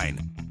 99.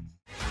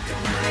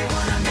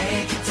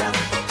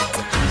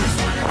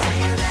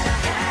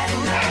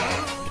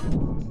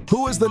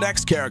 Who is the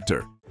next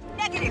character?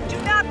 Negative.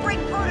 Do not break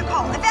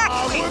protocol.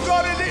 Evacuate. We're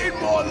gonna need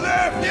more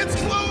left. It's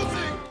closing.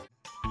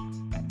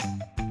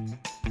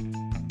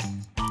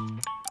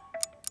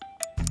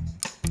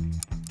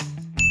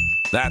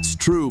 That's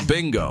true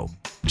bingo.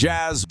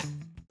 Jazz.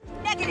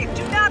 Negative.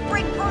 Do not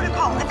break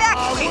protocol.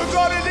 Evacuate. We're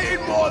gonna need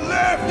more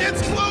left.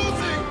 It's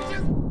closing.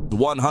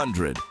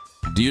 100.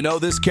 Do you know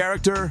this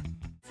character?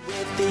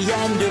 the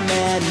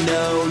Enderman.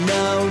 No,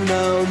 no,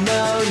 no,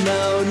 no,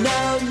 no,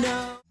 no, no.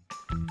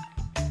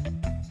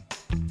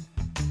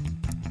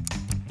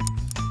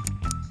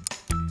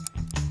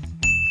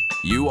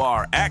 You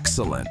are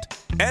excellent.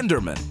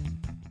 Enderman.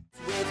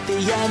 With the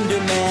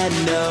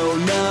Enderman. No,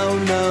 no,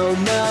 no,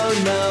 no,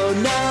 no,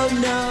 no,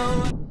 no.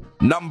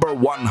 Number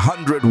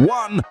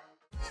 101.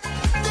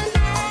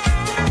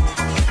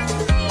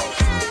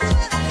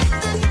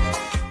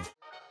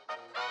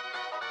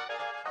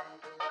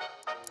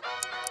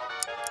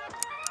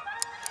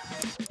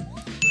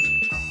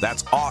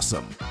 That's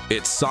awesome.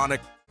 It's Sonic.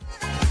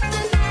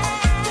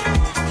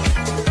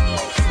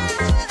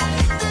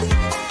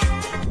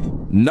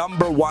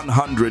 Number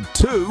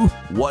 102.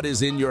 What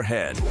is in your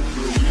head?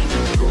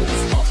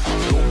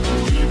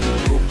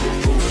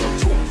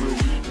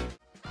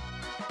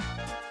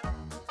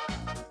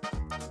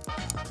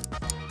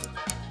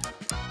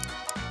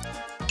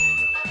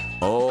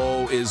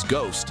 O is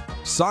Ghost.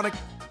 Sonic.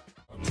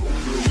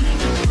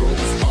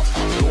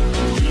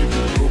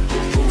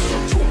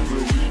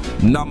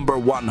 Number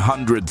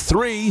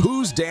 103.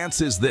 Whose dance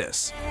is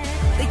this?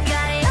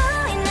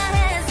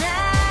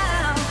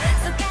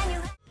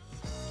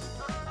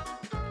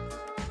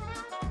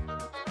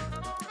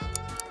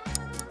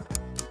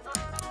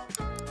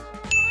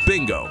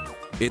 Bingo.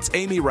 It's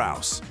Amy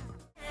Rouse.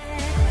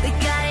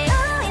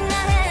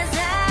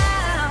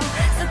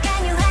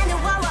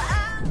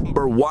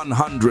 Number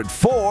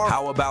 104.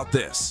 How about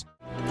this?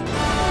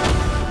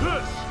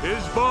 This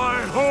is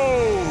my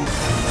home!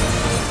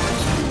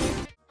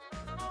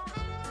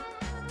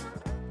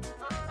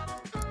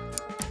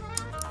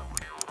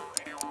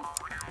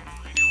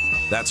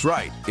 That's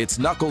right. It's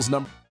Knuckles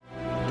number.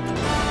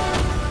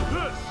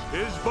 This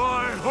is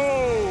my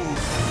home!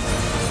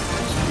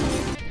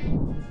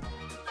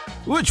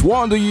 Which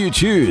one do you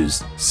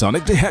choose?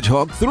 Sonic the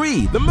Hedgehog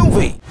 3, the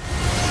movie.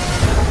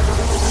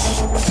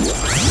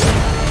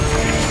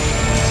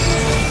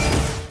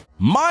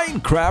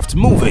 Minecraft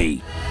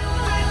movie.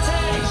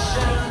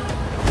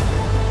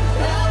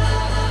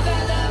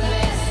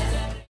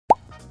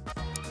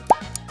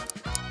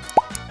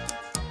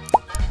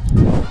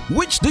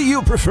 Which do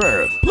you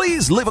prefer?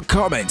 Please leave a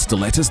comment to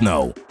let us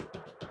know.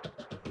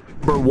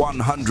 Number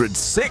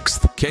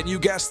 106th. Can you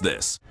guess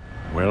this?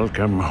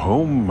 Welcome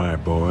home, my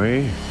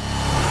boy.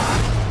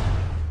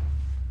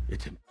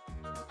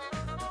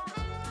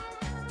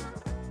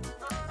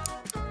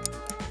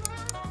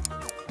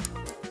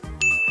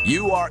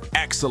 You are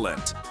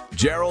excellent.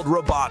 Gerald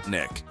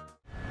Robotnik.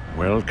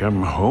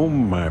 Welcome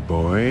home, my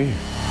boy.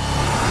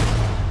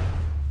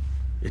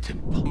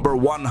 Number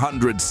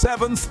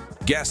 107th.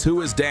 Guess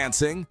who is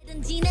dancing?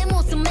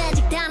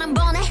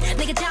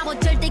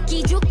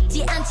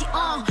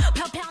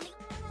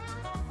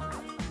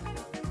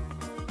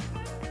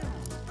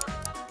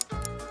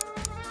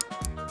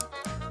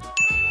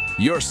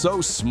 You're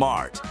so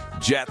smart.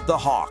 Jet the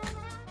Hawk.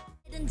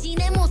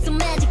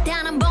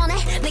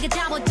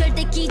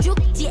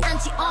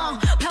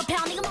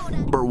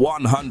 Number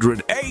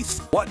 108th.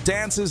 What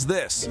dance is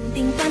this?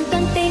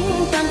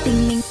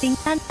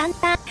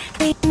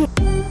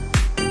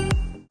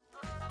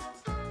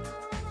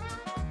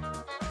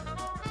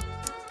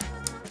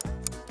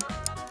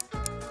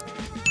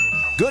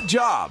 Good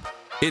job.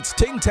 It's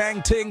Ting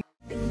Tang Ting.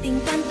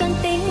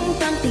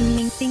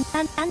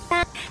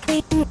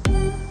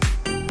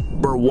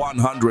 Number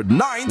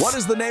 109. What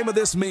is the name of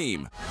this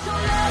meme?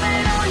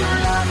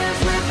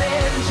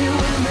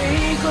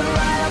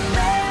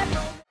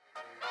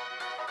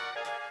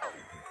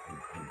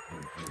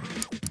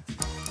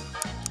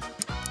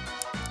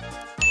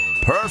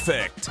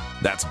 Perfect.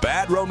 That's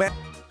Bad Romance.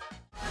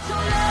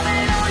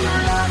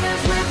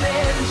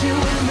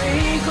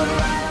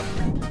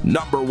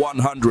 Number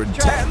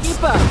 110.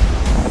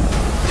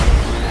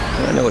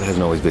 I know it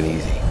hasn't always been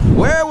easy.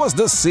 Where was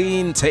the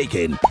scene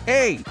taken?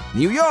 A.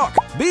 New York.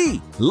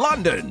 B.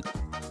 London.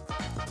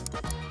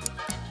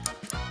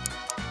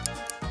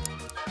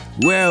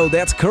 Well,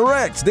 that's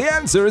correct. The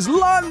answer is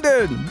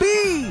London.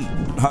 B.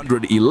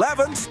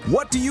 111th.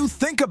 What do you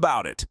think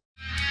about it?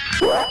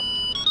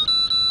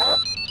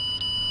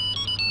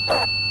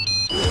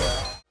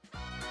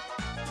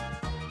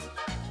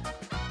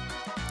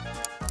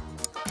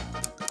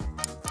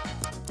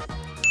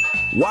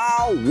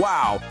 Wow,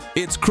 wow.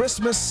 It's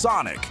Christmas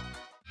Sonic.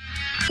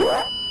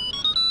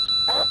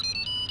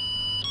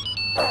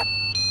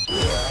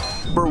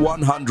 Number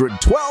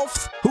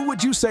 112th. Who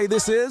would you say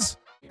this is?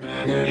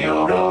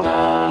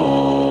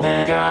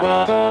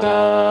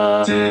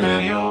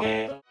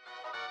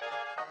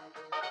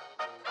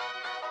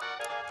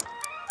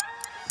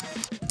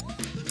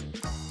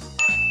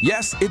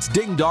 Yes, it's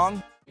Ding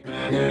Dong.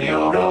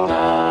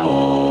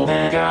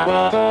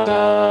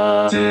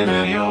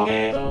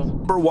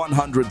 Number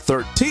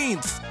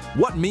 113th.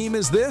 What meme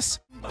is this?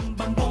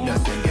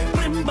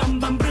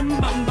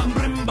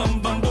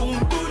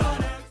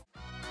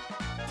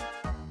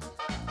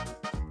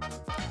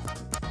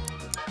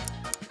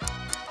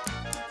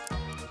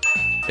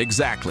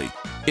 Exactly.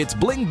 It's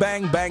Bling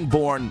Bang Bang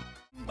Born.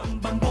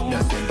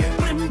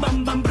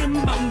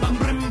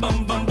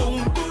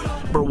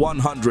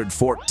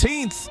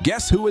 114th,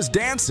 guess who is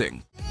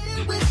dancing?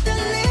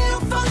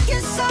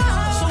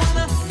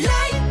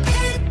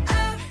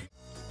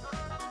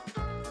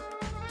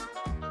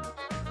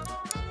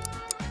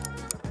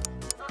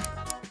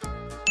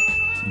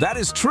 That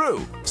is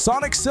true.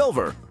 Sonic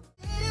Silver.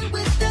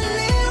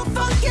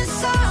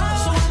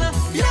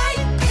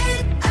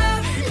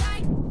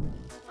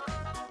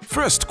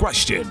 First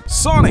question,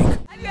 Sonic.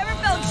 Have you ever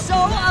felt so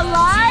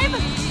alive?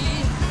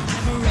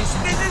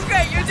 This is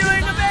great. You're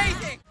doing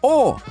amazing.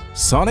 Or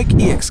Sonic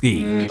EXE.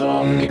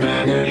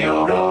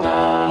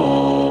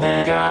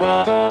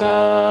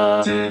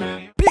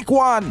 Pick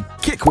one,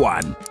 kick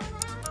one.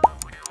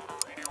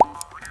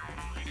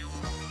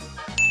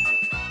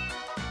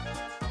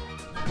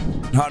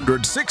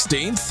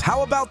 116th,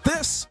 how about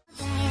this?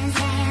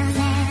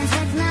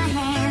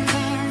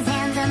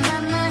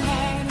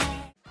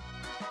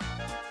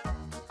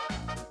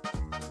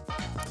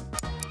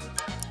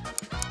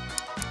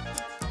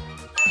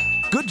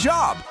 Good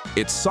job!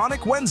 It's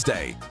Sonic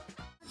Wednesday.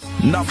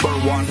 Number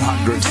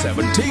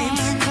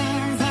 117th.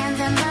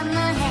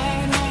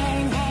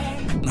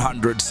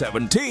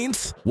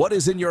 117th, what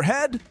is in your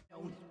head?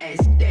 As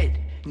dead.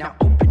 Now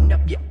open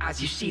up your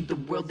eyes, you see the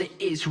world that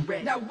is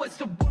red. Now what's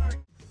the word?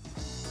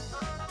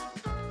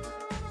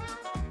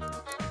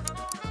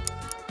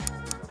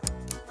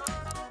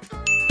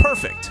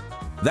 Perfect.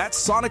 That's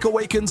Sonic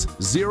Awakens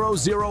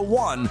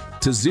 001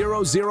 to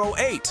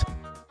 008.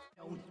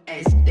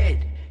 As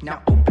dead.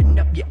 Now open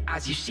up your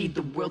eyes, you see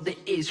the world that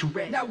is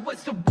red. Now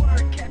what's the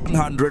word, Captain?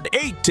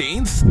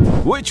 118th,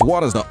 which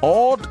one is the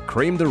odd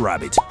Cream the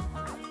Rabbit?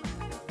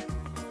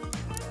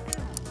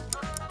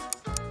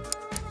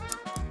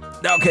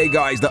 Okay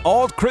guys, the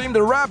old Cream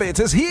the Rabbit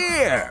is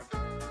here!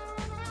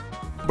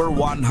 Number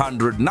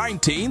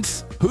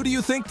 119th, who do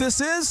you think this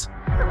is?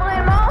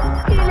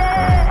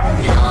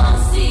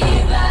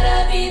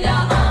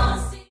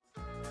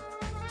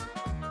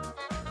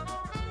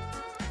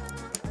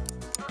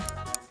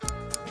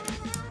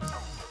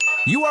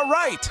 You are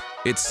right!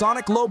 It's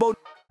Sonic Lobo.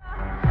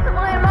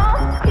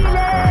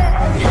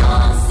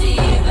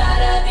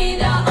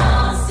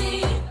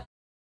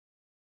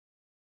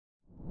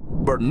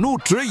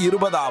 Nutri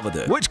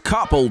 20வது. Which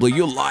couple do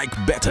you like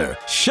better?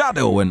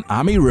 Shadow and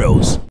Amy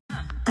Rose.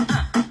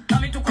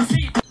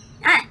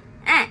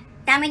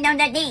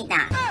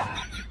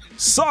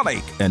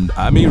 Sonic and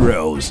Amy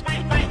Rose.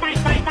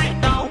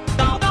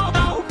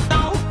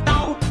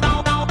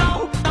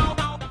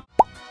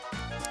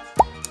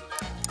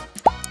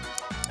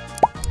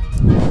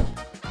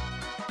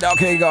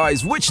 Okay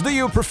guys, which do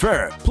you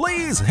prefer?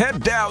 Please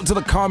head down to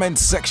the comment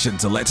section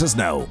to let us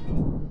know.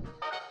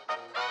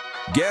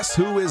 Guess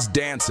who is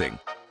dancing?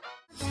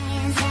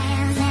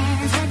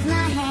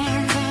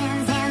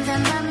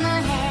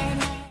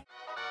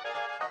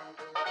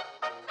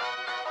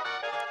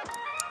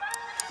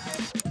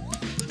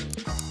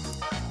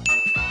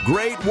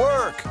 Great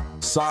work!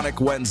 Sonic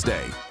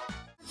Wednesday.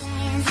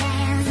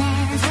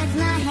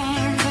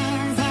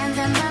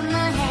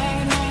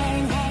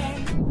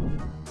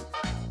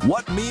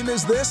 What meme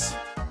is this?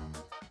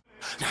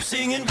 Now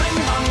singing bing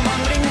bong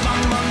bong bing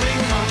bong bong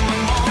bing bong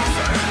bong bong.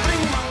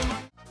 Bing bong.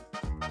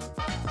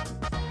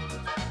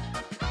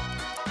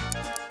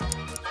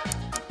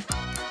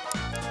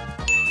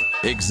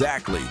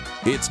 Exactly.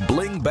 It's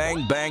Bling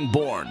Bang Bang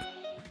Born.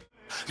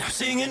 Now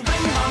singing bing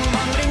bong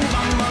bong bing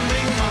bong bong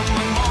bing bong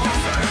bong bong.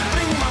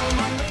 Bing bong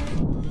bong bing.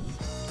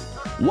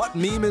 What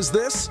meme is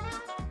this?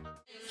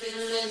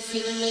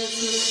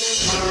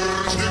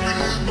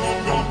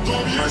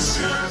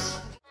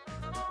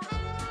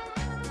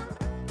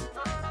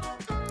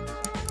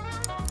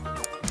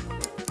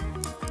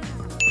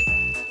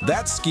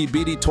 That's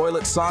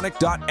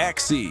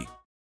skibiditoiletsonic.exe.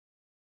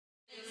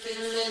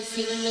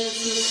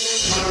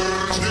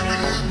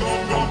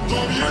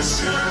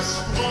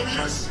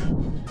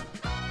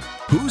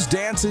 Whose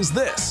dance is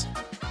this?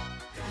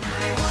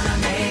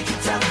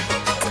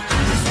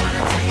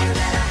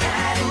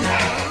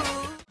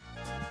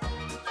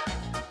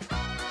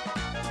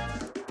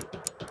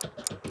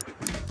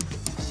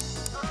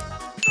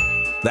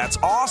 That's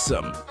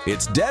awesome!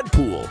 It's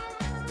Deadpool.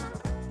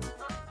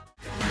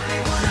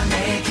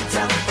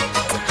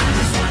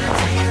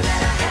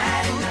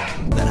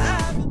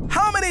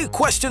 How many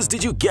questions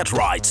did you get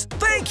right?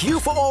 Thank you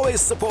for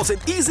always supporting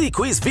Easy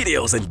Quiz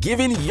videos and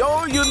giving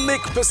your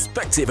unique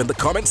perspective in the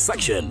comment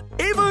section.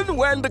 Even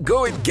when the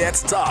going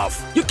gets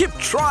tough, you keep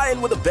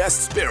trying with the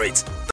best spirit.